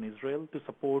US and Israel to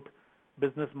support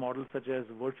business models such as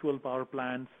virtual power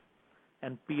plants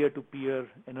and peer-to-peer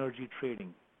energy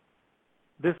trading.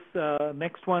 This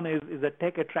next one is a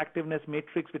tech attractiveness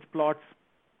matrix which plots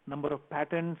number of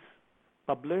patents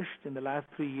published in the last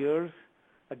 3 years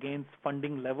against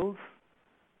funding levels.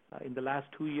 In the last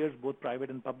 2 years, both private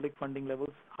and public funding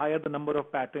levels. Higher the number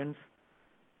of patents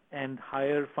and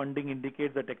higher funding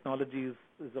indicates the technology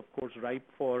is of course ripe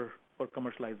for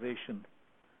commercialization.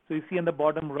 So you see on the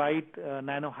bottom right,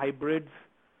 nanohybrids.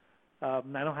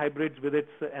 Nanohybrids with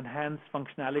its enhanced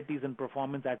functionalities and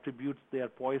performance attributes, they are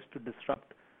poised to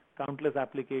disrupt countless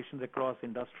applications across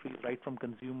industries, right from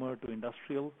consumer to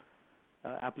industrial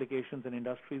applications and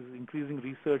industries, increasing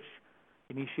research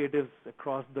initiatives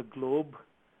across the globe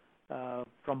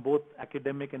from both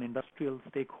academic and industrial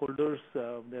stakeholders.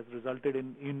 That's resulted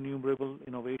in innumerable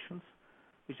innovations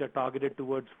which are targeted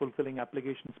towards fulfilling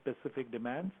application-specific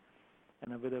demands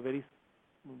and with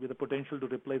a potential to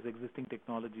replace existing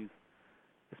technologies,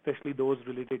 especially those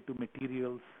related to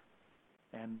materials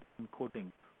and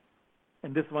coatings.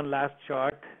 And this one last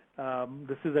chart,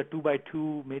 this is a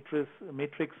 2x2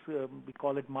 matrix. We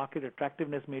call it market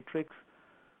attractiveness matrix,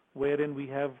 wherein we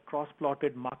have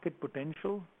cross-plotted market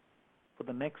potential for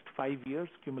the next 5 years,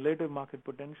 cumulative market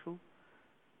potential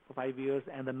for 5 years,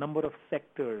 and the number of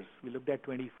sectors. We looked at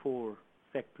 24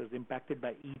 sectors impacted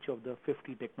by each of the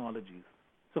 50 technologies.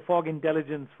 So fog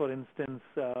intelligence, for instance,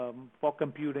 fog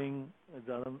computing is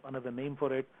another name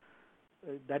for it.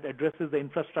 That addresses the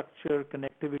infrastructure,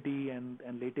 connectivity, and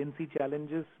latency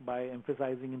challenges by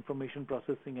emphasizing information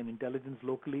processing and intelligence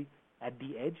locally at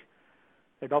the edge.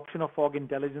 Adoption of fog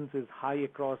intelligence is high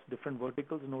across different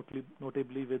verticals,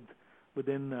 notably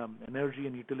within energy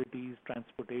and utilities,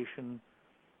 transportation,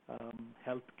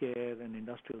 healthcare, and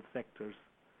industrial sectors.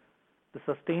 The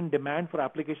sustained demand for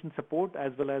application support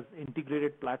as well as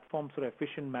integrated platforms for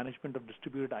efficient management of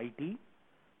distributed IT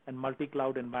and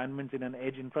multi-cloud environments in an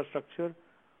edge infrastructure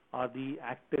are the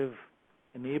active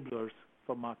enablers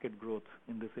for market growth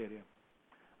in this area.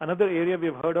 Another area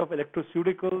we've heard of,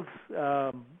 electroceuticals,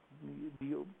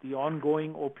 the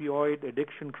ongoing opioid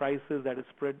addiction crisis that is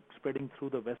spreading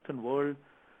through the Western world,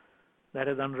 that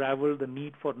has unraveled the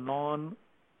need for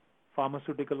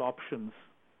non-pharmaceutical options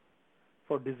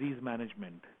for disease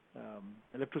management.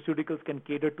 Electroceuticals can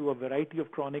cater to a variety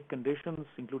of chronic conditions,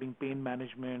 including pain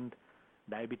management,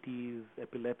 diabetes,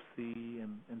 epilepsy,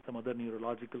 and some other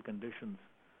neurological conditions.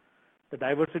 The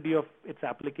diversity of its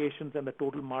applications and the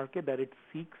total market that it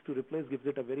seeks to replace gives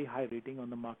it a very high rating on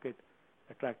the market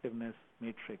attractiveness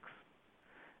matrix.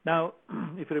 Now,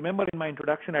 if you remember in my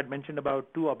introduction, I'd mentioned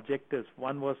about two objectives.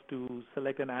 One was to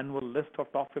select an annual list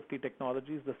of top 50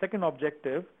 technologies. The second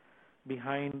objective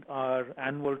behind our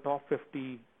annual top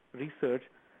 50 research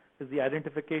is the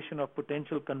identification of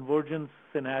potential convergence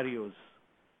scenarios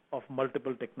of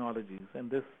multiple technologies. And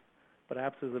this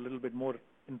perhaps is a little bit more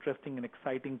interesting and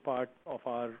exciting part of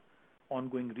our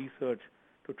ongoing research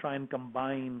to try and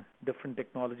combine different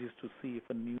technologies to see if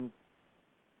a new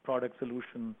product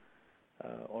solution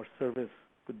or service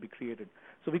could be created.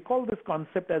 So we call this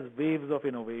concept as waves of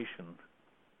innovation.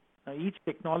 Now, each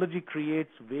technology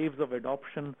creates waves of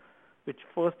adoption which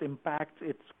first impacts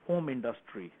its home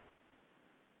industry,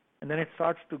 and then it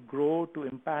starts to grow to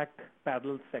impact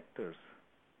parallel sectors.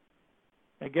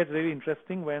 It gets very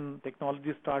interesting when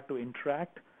technologies start to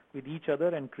interact with each other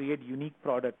and create unique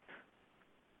products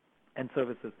and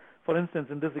services. For instance,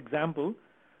 in this example,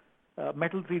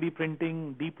 metal 3D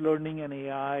printing, deep learning and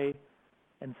AI,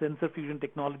 and sensor fusion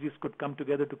technologies could come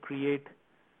together to create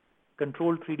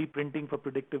controlled 3D printing for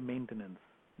predictive maintenance.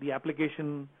 The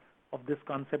application of this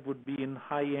concept would be in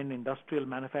high-end industrial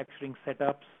manufacturing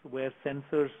setups where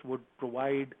sensors would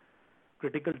provide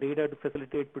critical data to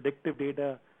facilitate predictive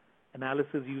data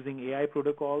analysis using AI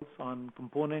protocols on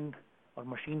component or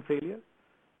machine failure.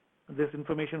 This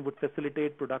information would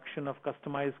facilitate production of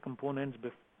customized components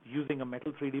using a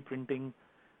metal 3D printing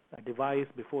device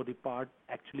before the part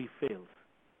actually fails.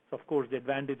 So, of course, the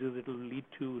advantage is it will lead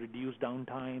to reduced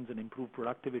downtimes and improved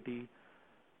productivity.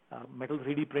 Metal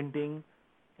 3D printing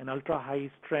and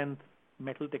ultra-high strength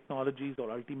metal technologies or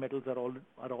multi-metals are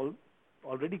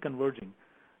already converging,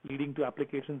 leading to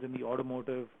applications in the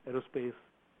automotive, aerospace,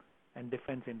 and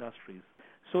defense industries.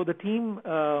 So the team,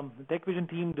 the TechVision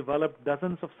team, developed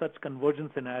dozens of such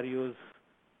convergence scenarios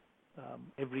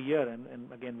every year, and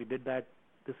again, we did that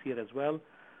this year as well.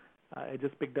 I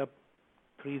just picked up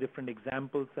 3 different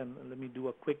examples, and let me do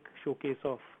a quick showcase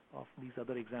of these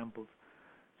other examples.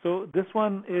 So this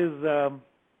one is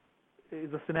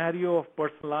a scenario of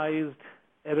personalized,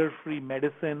 error-free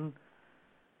medicine.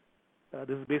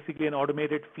 This is basically an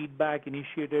automated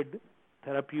feedback-initiated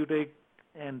therapeutic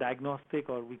and diagnostic,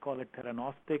 or we call it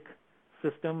theranostic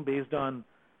system based on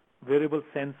wearable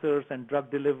sensors and drug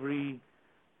delivery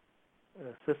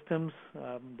systems.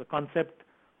 The concept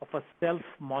of a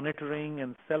self-monitoring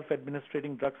and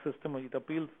self-administrating drug system, it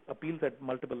appeals at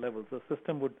multiple levels. The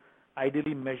system would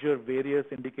ideally measure various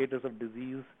indicators of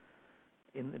diseases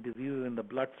in the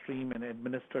bloodstream and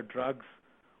administer drugs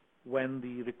when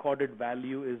the recorded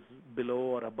value is below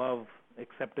or above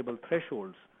acceptable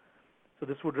thresholds. So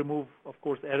this would remove, of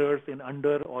course, errors in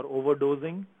under or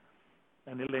overdosing,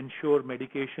 and it will ensure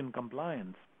medication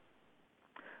compliance.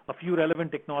 A few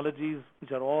relevant technologies,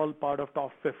 which are all part of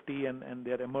top 50 and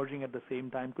they're emerging at the same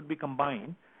time, could be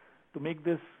combined to make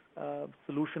this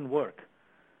solution work.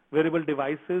 Wearable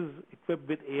devices equipped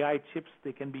with AI chips,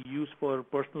 they can be used for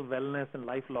personal wellness and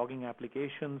life logging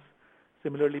applications.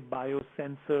 Similarly,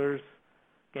 biosensors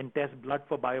can test blood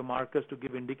for biomarkers to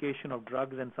give indication of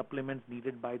drugs and supplements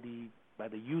needed by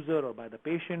the user or by the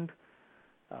patient.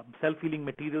 Self-healing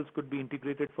materials could be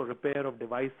integrated for repair of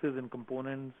devices and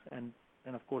components, and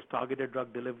of course, targeted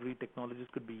drug delivery technologies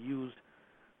could be used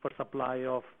for supply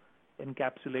of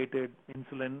encapsulated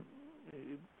insulin,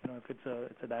 if it's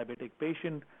a diabetic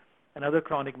patient, and other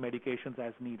chronic medications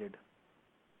as needed.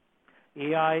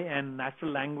 AI and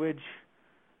natural language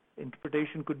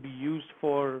interpretation could be used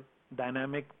for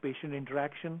dynamic patient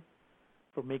interaction,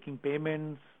 for making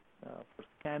payments, for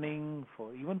scanning,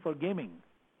 even for gaming.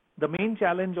 The main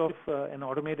challenge of an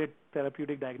automated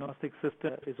therapeutic diagnostic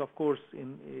system is, of course,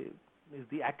 is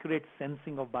the accurate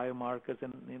sensing of biomarkers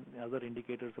and other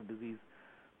indicators of disease.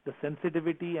 The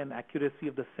sensitivity and accuracy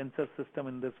of the sensor system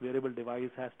in this wearable device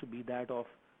has to be that of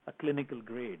a clinical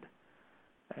grade.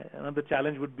 Another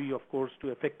challenge would be, of course, to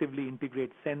effectively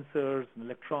integrate sensors and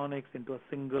electronics into a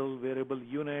single wearable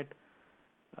unit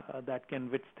that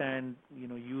can withstand,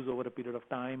 use over a period of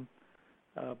time,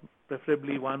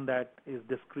 preferably one that is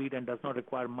discrete and does not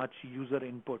require much user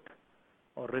input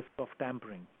or risk of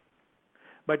tampering.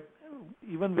 But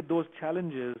even with those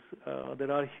challenges,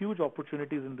 there are huge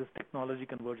opportunities in this technology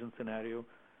convergence scenario.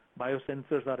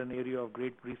 Biosensors are an area of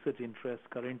great research interest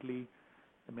currently.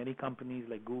 Many companies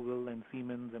like Google and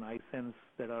Siemens and iSense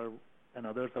and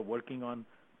others are working on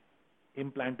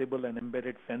implantable and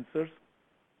embedded sensors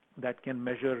that can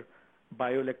measure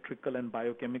bioelectrical and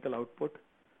biochemical output.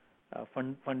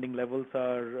 Funding levels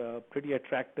are pretty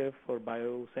attractive for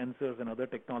biosensors and other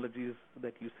technologies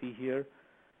that you see here.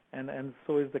 And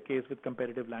so is the case with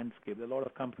competitive landscape. There are a lot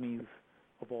of companies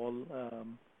of all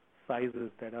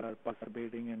sizes that are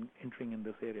participating and entering in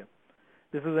this area.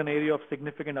 This is an area of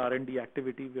significant R&D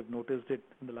activity. We have noticed it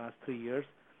in the last 3 years.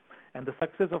 And the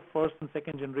success of first and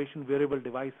second generation wearable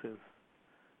devices,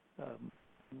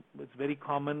 it's very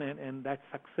common, and that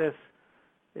success,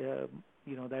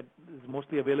 that is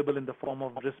mostly available in the form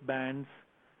of wristbands,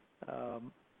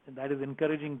 and that is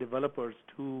encouraging developers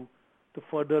to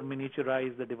further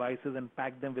miniaturize the devices and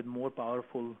pack them with more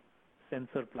powerful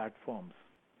sensor platforms.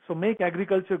 So make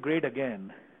agriculture great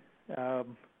again.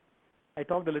 I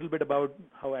talked a little bit about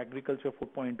how Agriculture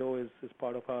 4.0 is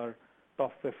part of our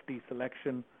top 50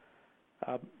 selection.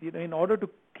 In order to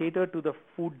cater to the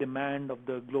food demand of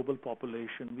the global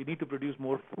population, we need to produce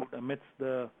more food amidst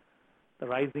the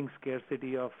rising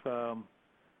scarcity of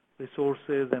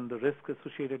resources and the risk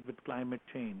associated with climate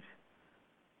change.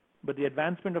 But the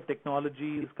advancement of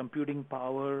technologies, computing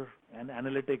power, and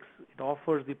analytics, it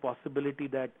offers the possibility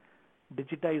that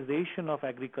digitization of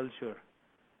agriculture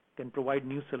can provide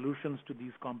new solutions to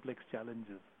these complex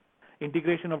challenges.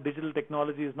 Integration of digital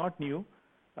technology is not new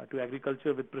to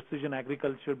agriculture, with precision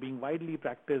agriculture being widely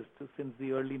practiced since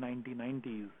the early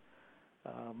 1990s.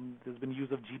 There's been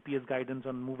use of GPS guidance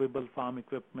on movable farm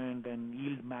equipment and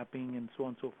yield mapping and so on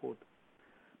and so forth.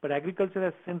 But agriculture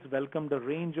has since welcomed a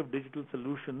range of digital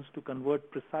solutions to convert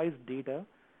precise data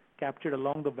captured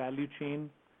along the value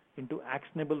chain into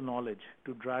actionable knowledge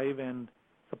to drive and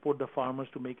support the farmers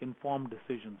to make informed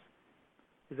decisions.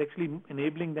 It's actually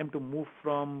enabling them to move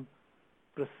from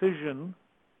precision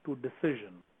to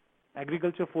decision.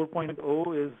 Agriculture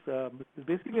 4.0 is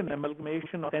basically an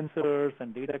amalgamation of sensors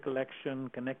and data collection,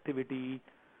 connectivity,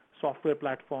 software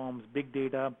platforms, big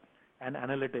data, and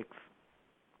analytics,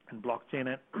 and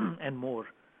blockchain, and more.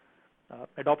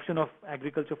 Adoption of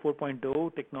Agriculture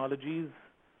 4.0 technologies,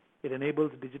 it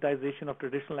enables digitization of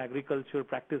traditional agriculture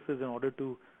practices in order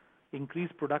to increase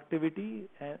productivity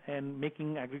and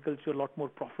making agriculture a lot more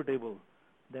profitable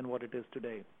than what it is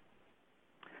today.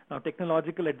 Now,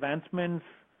 technological advancements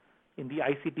in the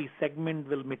ICT segment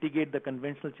will mitigate the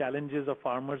conventional challenges of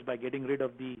farmers by getting rid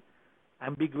of the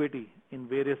ambiguity in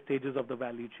various stages of the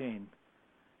value chain.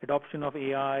 Adoption of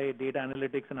AI, data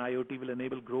analytics, and IoT will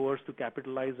enable growers to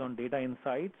capitalize on data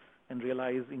insights and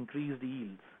realize increased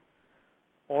yields,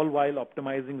 all while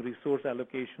optimizing resource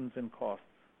allocations and costs.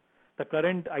 The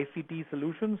current ICT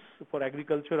solutions for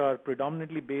agriculture are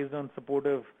predominantly based on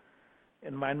supportive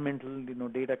environmental,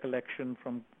 data collection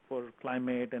for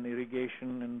climate and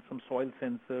irrigation and some soil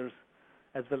sensors,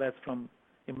 as well as from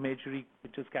imagery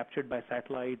which is captured by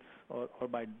satellites or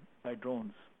by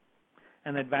drones.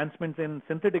 And advancements in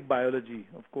synthetic biology,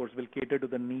 of course, will cater to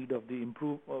the need of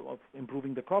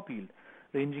improving the crop yield,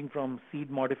 ranging from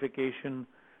seed modification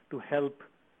to help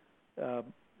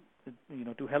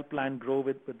plants grow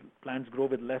with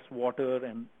less water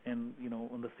and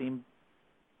on the same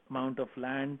amount of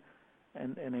land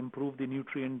and improve the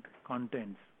nutrient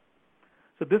contents.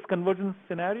 So this convergence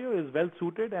scenario is well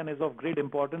suited and is of great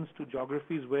importance to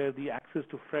geographies where the access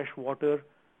to fresh water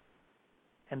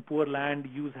and poor land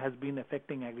use has been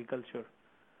affecting agriculture.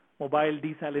 Mobile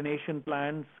desalination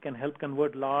plants can help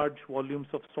convert large volumes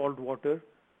of salt water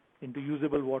into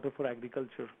usable water for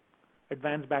agriculture.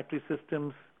 Advanced battery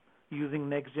systems using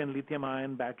next-gen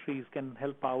lithium-ion batteries can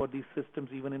help power these systems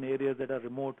even in areas that are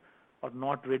remote or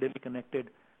not readily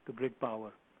connected to grid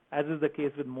power, as is the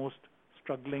case with most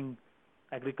struggling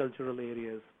agricultural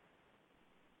areas.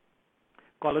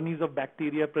 Colonies of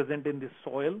bacteria present in the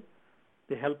soil,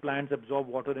 they help plants absorb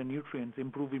water and nutrients,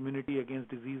 improve immunity against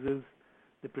diseases,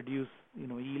 they produce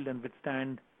yield and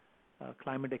withstand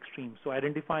climate extremes. So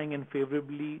identifying and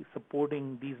favorably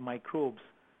supporting these microbes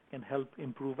can help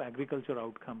improve agriculture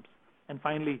outcomes. And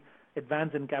finally,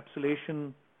 advanced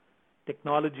encapsulation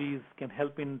technologies can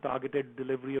help in targeted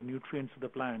delivery of nutrients to the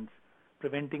plants,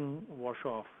 preventing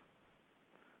wash-off.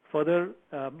 Further,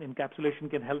 encapsulation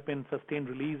can help in sustained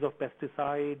release of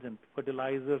pesticides and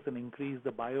fertilizers and increase the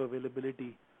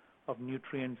bioavailability of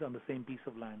nutrients on the same piece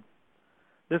of land.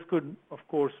 This could, of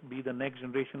course, be the next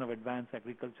generation of advanced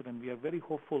agriculture, and we are very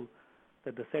hopeful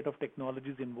that the set of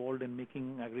technologies involved in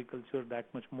making agriculture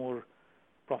that much more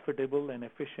profitable and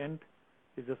efficient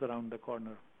is just around the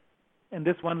corner. And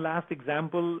this one last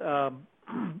example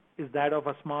is that of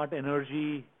a smart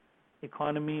energy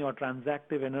economy or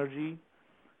transactive energy,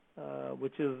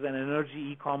 which is an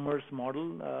energy e-commerce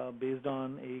model based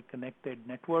on a connected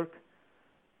network.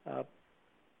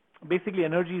 Basically,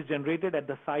 energy is generated at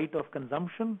the site of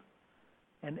consumption,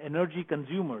 and energy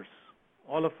consumers,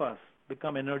 all of us,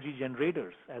 become energy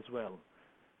generators as well.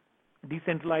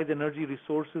 Decentralized energy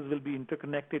resources will be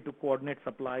interconnected to coordinate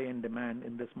supply and demand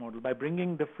in this model. By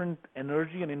bringing different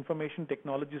energy and information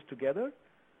technologies together,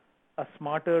 a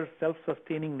smarter,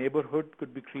 self-sustaining neighborhood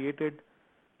could be created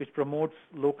which promotes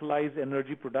localized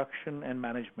energy production and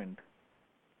management.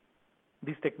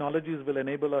 These technologies will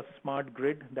enable a smart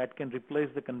grid that can replace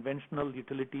the conventional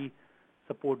utility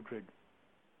support grid.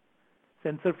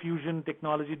 Sensor fusion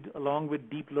technology, along with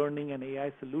deep learning and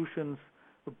AI solutions,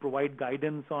 would provide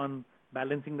guidance on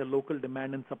balancing the local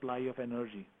demand and supply of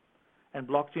energy. And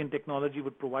blockchain technology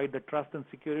would provide the trust and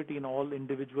security in all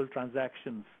individual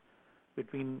transactions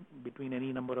between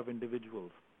any number of individuals.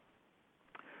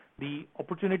 The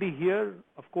opportunity here,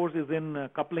 of course, is in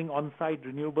coupling on-site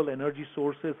renewable energy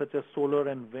sources such as solar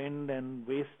and wind and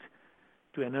waste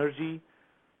to energy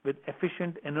with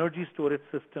efficient energy storage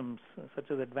systems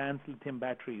such as advanced lithium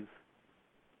batteries.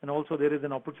 And also there is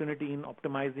an opportunity in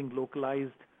optimizing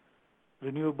localized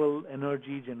renewable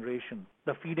energy generation.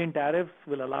 The feed-in tariffs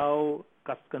will allow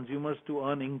consumers to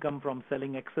earn income from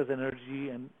selling excess energy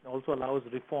and also allows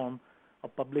reform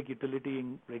of public utility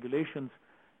regulations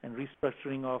and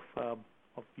restructuring of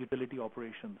utility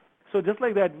operations. So just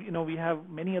like that, we have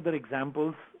many other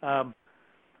examples.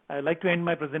 I'd like to end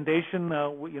my presentation,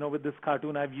 with this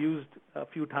cartoon I've used a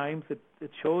few times.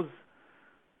 It shows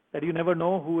that you never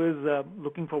know who is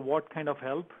looking for what kind of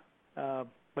help,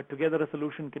 but together a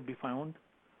solution can be found.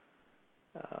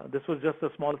 This was just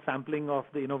a small sampling of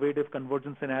the innovative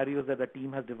convergence scenarios that the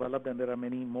team has developed, and there are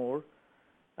many more,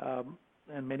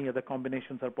 and many other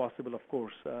combinations are possible, of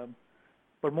course.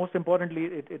 But most importantly,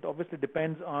 it obviously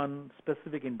depends on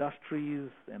specific industries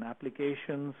and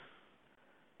applications,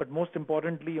 but most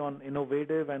importantly on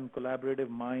innovative and collaborative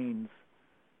minds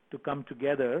to come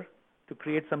together to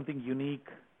create something unique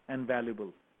and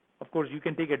valuable. Of course, you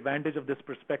can take advantage of this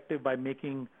perspective by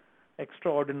making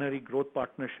extraordinary growth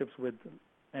partnerships with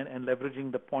and leveraging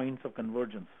the points of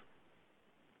convergence.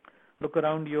 Look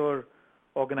around your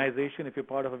organization, if you're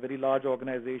part of a very large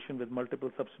organization with multiple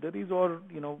subsidiaries, or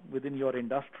within your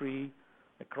industry,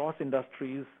 across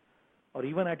industries, or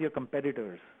even at your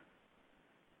competitors,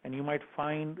 and you might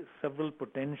find several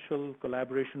potential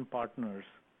collaboration partners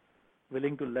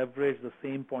willing to leverage the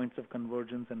same points of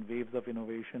convergence and waves of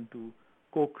innovation to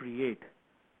co-create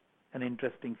an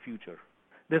interesting future.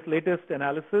 This latest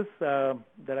analysis that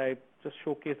I just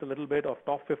showcased a little bit of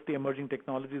top 50 emerging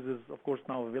technologies is, of course,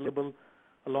 now available,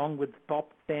 along with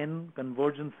top 10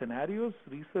 convergence scenarios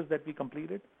research that we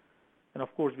completed. And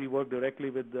of course, we work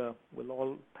directly with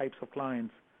all types of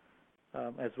clients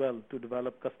as well to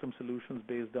develop custom solutions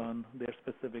based on their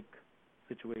specific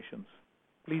situations.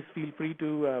 Please feel free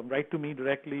to write to me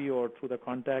directly or through the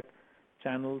contact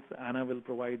channels Anna will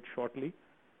provide shortly.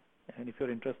 And if you're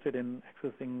interested in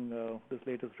accessing this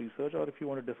latest research, or if you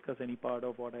want to discuss any part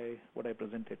of what I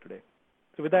presented today.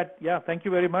 So with that, thank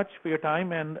you very much for your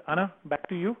time. And Anna, back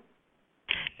to you.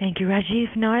 Thank you,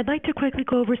 Rajiv. Now I'd like to quickly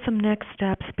go over some next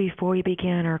steps before we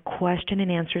begin our question and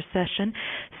answer session.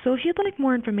 So if you'd like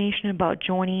more information about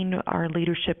joining our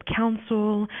Leadership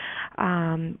Council,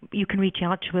 you can reach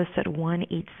out to us at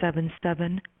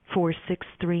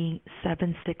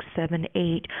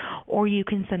 1-877-463-7678, or you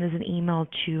can send us an email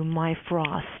to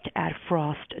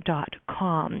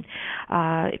myfrost@frost.com.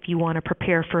 If you want to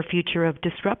prepare for a future of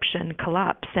disruption,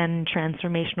 collapse, and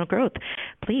transformational growth,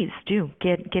 please do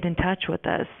get in touch with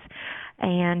us.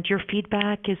 And your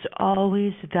feedback is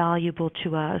always valuable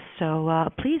to us, so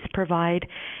please provide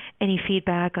any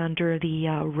feedback under the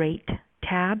Rate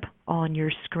tab on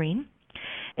your screen.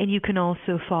 And you can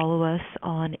also follow us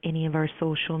on any of our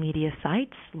social media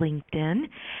sites, LinkedIn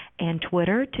and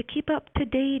Twitter, to keep up to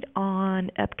date on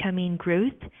upcoming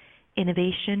growth,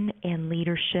 innovation, and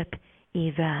leadership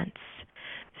events.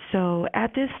 So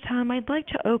at this time, I'd like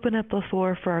to open up the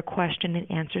floor for our question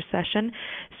and answer session.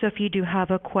 So if you do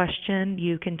have a question,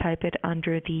 you can type it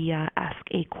under the Ask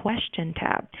a Question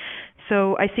tab.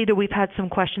 So I see that we've had some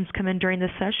questions come in during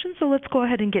this session, so let's go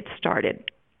ahead and get started.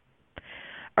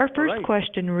 Our first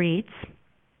question reads,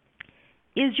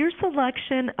 is your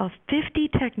selection of 50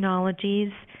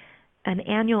 technologies an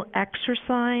annual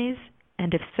exercise?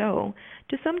 And if so,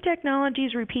 do some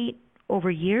technologies repeat over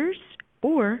years,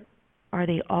 or are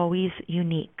they always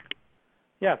unique?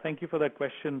 Yeah, thank you for that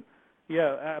question.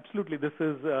 Yeah, absolutely. This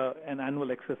is an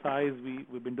annual exercise.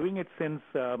 We've been doing it since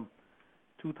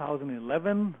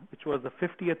 2011, which was the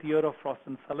 50th year of Frost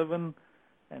 & Sullivan,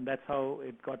 and that's how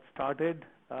it got started.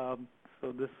 So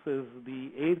this is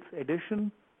the 8th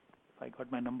edition, if I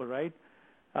got my number right.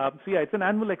 So yeah, it's an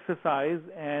annual exercise,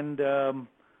 and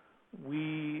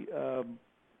we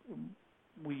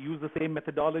use the same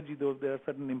methodology, though there are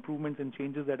certain improvements and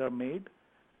changes that are made.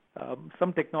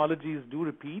 Some technologies do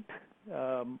repeat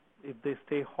if they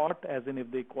stay hot, as in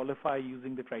if they qualify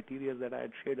using the criteria that I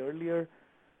had shared earlier,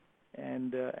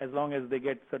 and as long as they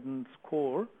get certain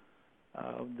score,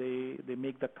 they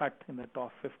make the cut in the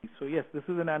top 50. So yes, this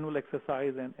is an annual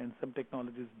exercise, and some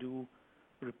technologies do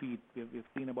repeat. We've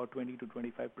seen about 20 to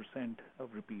 25% of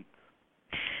repeats.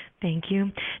 Thank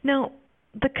you. Now,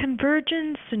 the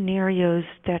convergence scenarios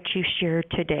that you shared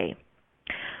today,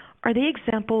 are they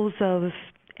examples of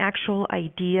actual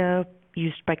idea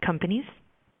used by companies?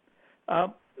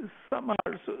 Some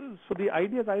are. So the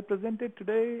ideas I presented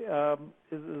today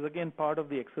is again part of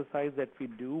the exercise that we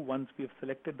do. Once we've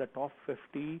selected the top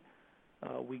 50,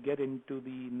 we get into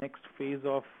the next phase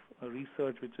of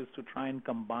research, which is to try and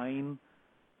combine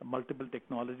multiple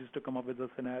technologies to come up with a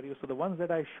scenario. So the ones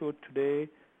that I showed today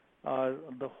are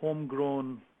the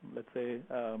homegrown, let's say,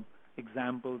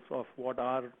 examples of what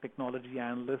our technology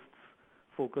analysts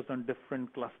focused on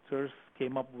different clusters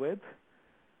came up with.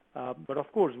 But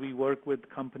of course, we work with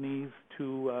companies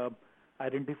to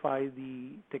identify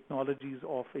the technologies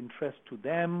of interest to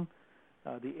them,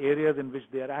 the areas in which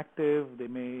they are active. They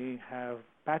may have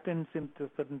patents into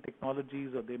certain technologies,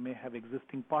 or they may have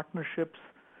existing partnerships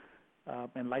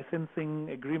and licensing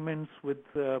agreements with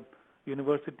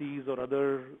universities or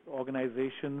other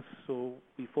organizations. So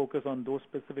we focus on those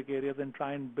specific areas and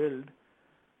try and build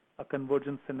a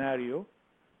convergence scenario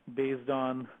based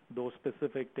on those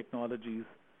specific technologies,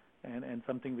 and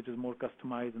something which is more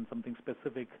customized and something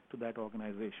specific to that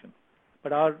organization.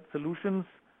 But our solutions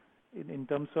in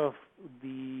terms of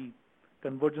the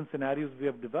convergence scenarios we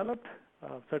have developed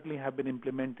certainly have been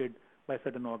implemented by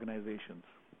certain organizations.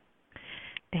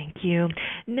 Thank you.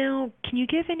 Now, can you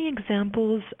give any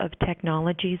examples of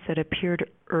technologies that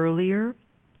appeared earlier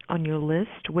on your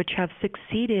list which have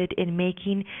succeeded in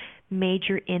making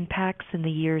major impacts in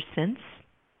the years since?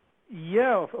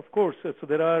 Yeah, of course. So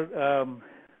there are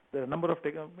a number of,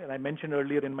 and I mentioned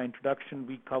earlier in my introduction,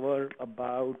 we cover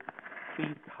about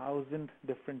 3,000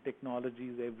 different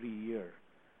technologies every year.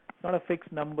 It's not a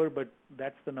fixed number, but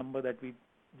that's the number that we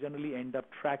generally end up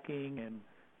tracking and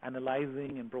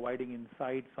analyzing and providing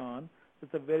insights on.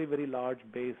 It's a very, very large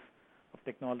base of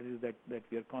technologies that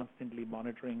we are constantly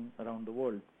monitoring around the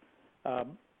world.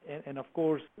 And of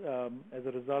course, as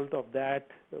a result of that,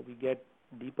 we get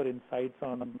deeper insights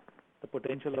on the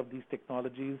potential of these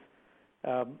technologies.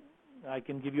 I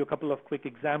can give you a couple of quick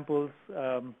examples.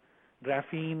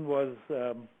 Graphene was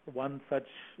one such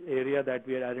area that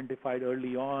we had identified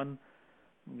early on.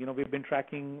 We've been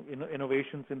tracking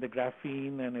innovations in the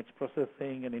graphene and its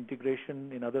processing and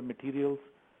integration in other materials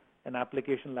and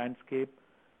application landscape.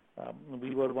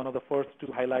 We were one of the first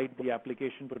to highlight the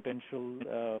application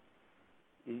potential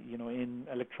in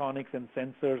electronics and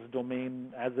sensors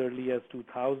domain as early as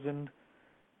 2000,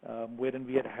 wherein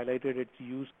we had highlighted its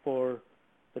use for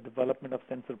the development of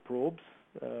sensor probes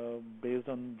based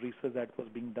on research that was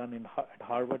being done at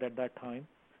Harvard at that time.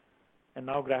 And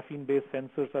now graphene-based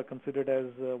sensors are considered as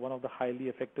one of the highly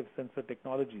effective sensor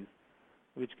technologies,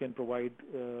 which can provide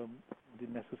the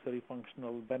necessary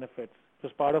functional benefits. It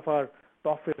was part of our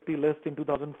top 50 list in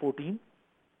 2014.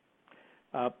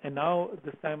 And now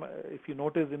this time, if you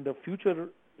notice in the future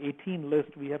 18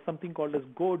 list, we have something called as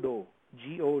GODO,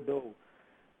 G-O-DO,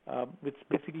 which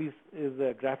basically is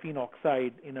a graphene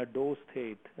oxide in a DOE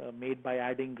state made by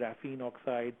adding graphene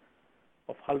oxide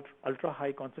of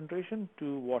ultra-high concentration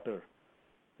to water.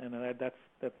 And that's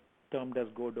termed as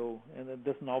GODO. And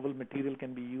this novel material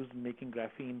can be used in making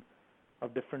graphene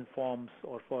of different forms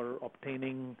or for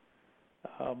obtaining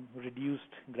reduced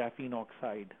graphene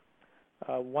oxide.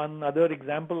 One other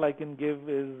example I can give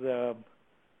is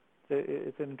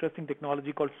it's an interesting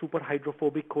technology called super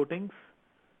hydrophobic coatings.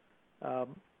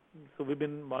 So we've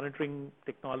been monitoring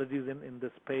technologies in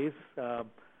this space.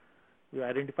 We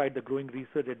identified the growing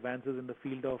research advances in the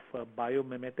field of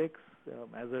biomimetics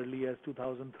as early as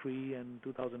 2003 and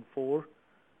 2004.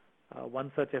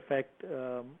 One such effect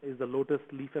is the lotus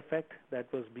leaf effect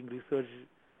that was being researched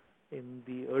in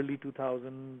the early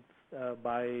 2000s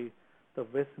by the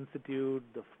Wyss Institute,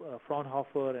 the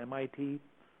Fraunhofer, MIT.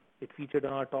 It featured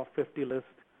on our top 50 list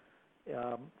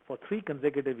for 3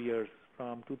 consecutive years,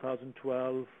 from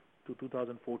 2012 to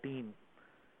 2014.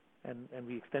 And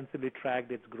we extensively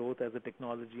tracked its growth as a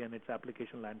technology and its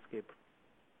application landscape.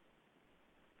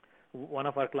 One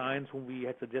of our clients whom we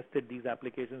had suggested these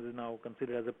applications is now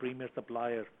considered as a premier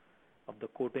supplier of the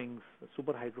coatings,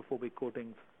 super hydrophobic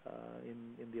coatings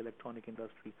in the electronic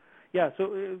industry. Yeah,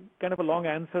 so kind of a long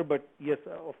answer, but yes,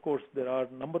 of course, there are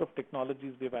a number of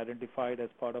technologies we've identified as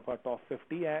part of our top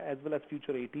 50 as well as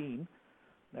future 18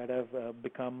 that have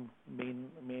become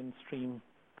mainstream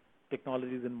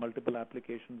technologies in multiple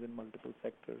applications in multiple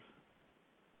sectors.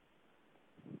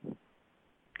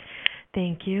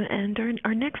 Thank you. And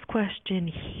our next question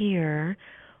here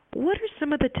What are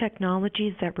some of the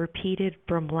technologies that repeated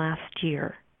from last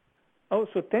year? Oh,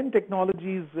 so 10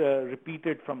 technologies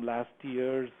repeated from last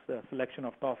year's selection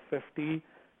of top 50.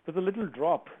 There's a little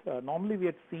drop. Normally we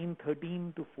had seen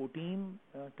 13 to 14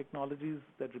 technologies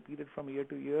that repeated from year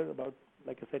to year, about,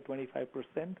 like I said,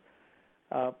 25%.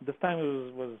 This time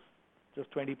it was just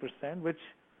 20%, which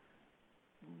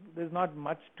there's not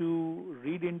much to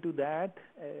read into that.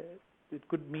 It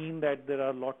could mean that there are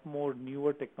a lot more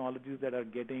newer technologies that are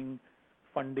getting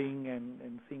funding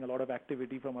and seeing a lot of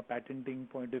activity from a patenting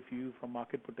point of view, from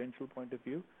market potential point of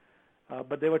view.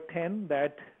 But there were 10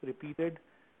 that repeated.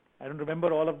 I don't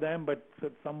remember all of them, but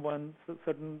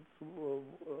certain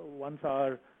ones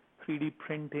are 3D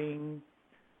printing.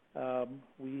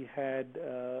 We had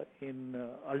in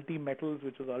Ulti Metals,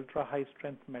 which was ultra high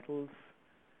strength metals.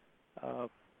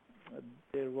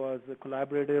 There was a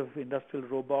collaborative industrial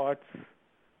robots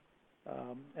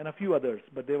and a few others,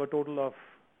 but there were a total of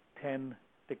 10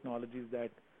 technologies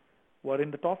that were in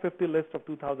the top 50 list of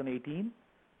 2018.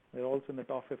 They're also in the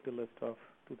top 50 list of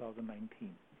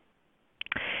 2019.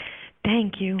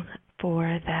 Thank you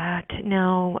for that.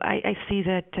 Now, I see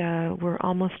that we're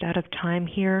almost out of time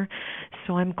here,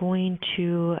 so I'm going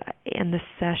to end the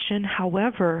session.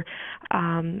 However,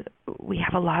 we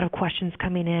have a lot of questions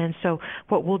coming in, so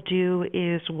what we'll do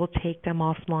is we'll take them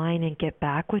offline and get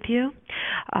back with you.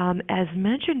 As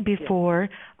mentioned before,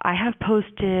 I have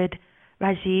posted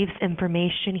Rajiv's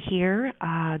information here.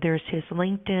 There's his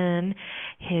LinkedIn,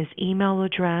 his email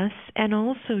address, and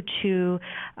also to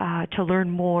learn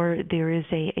more, there is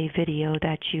a video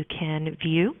that you can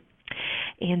view.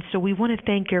 And so we want to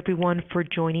thank everyone for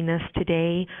joining us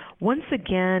today. Once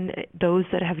again, those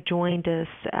that have joined us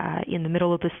in the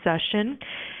middle of the session,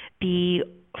 the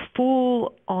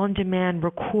full on-demand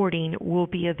recording will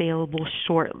be available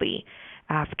shortly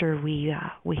after we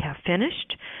have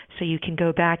finished, so you can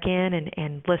go back in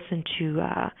and listen to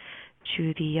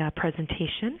the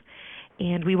presentation.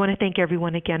 And we want to thank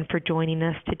everyone again for joining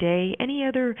us today. Any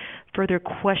other further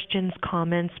questions,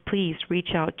 comments, please reach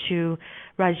out to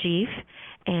Rajiv,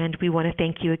 and we want to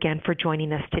thank you again for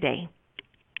joining us today.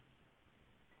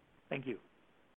 Thank you.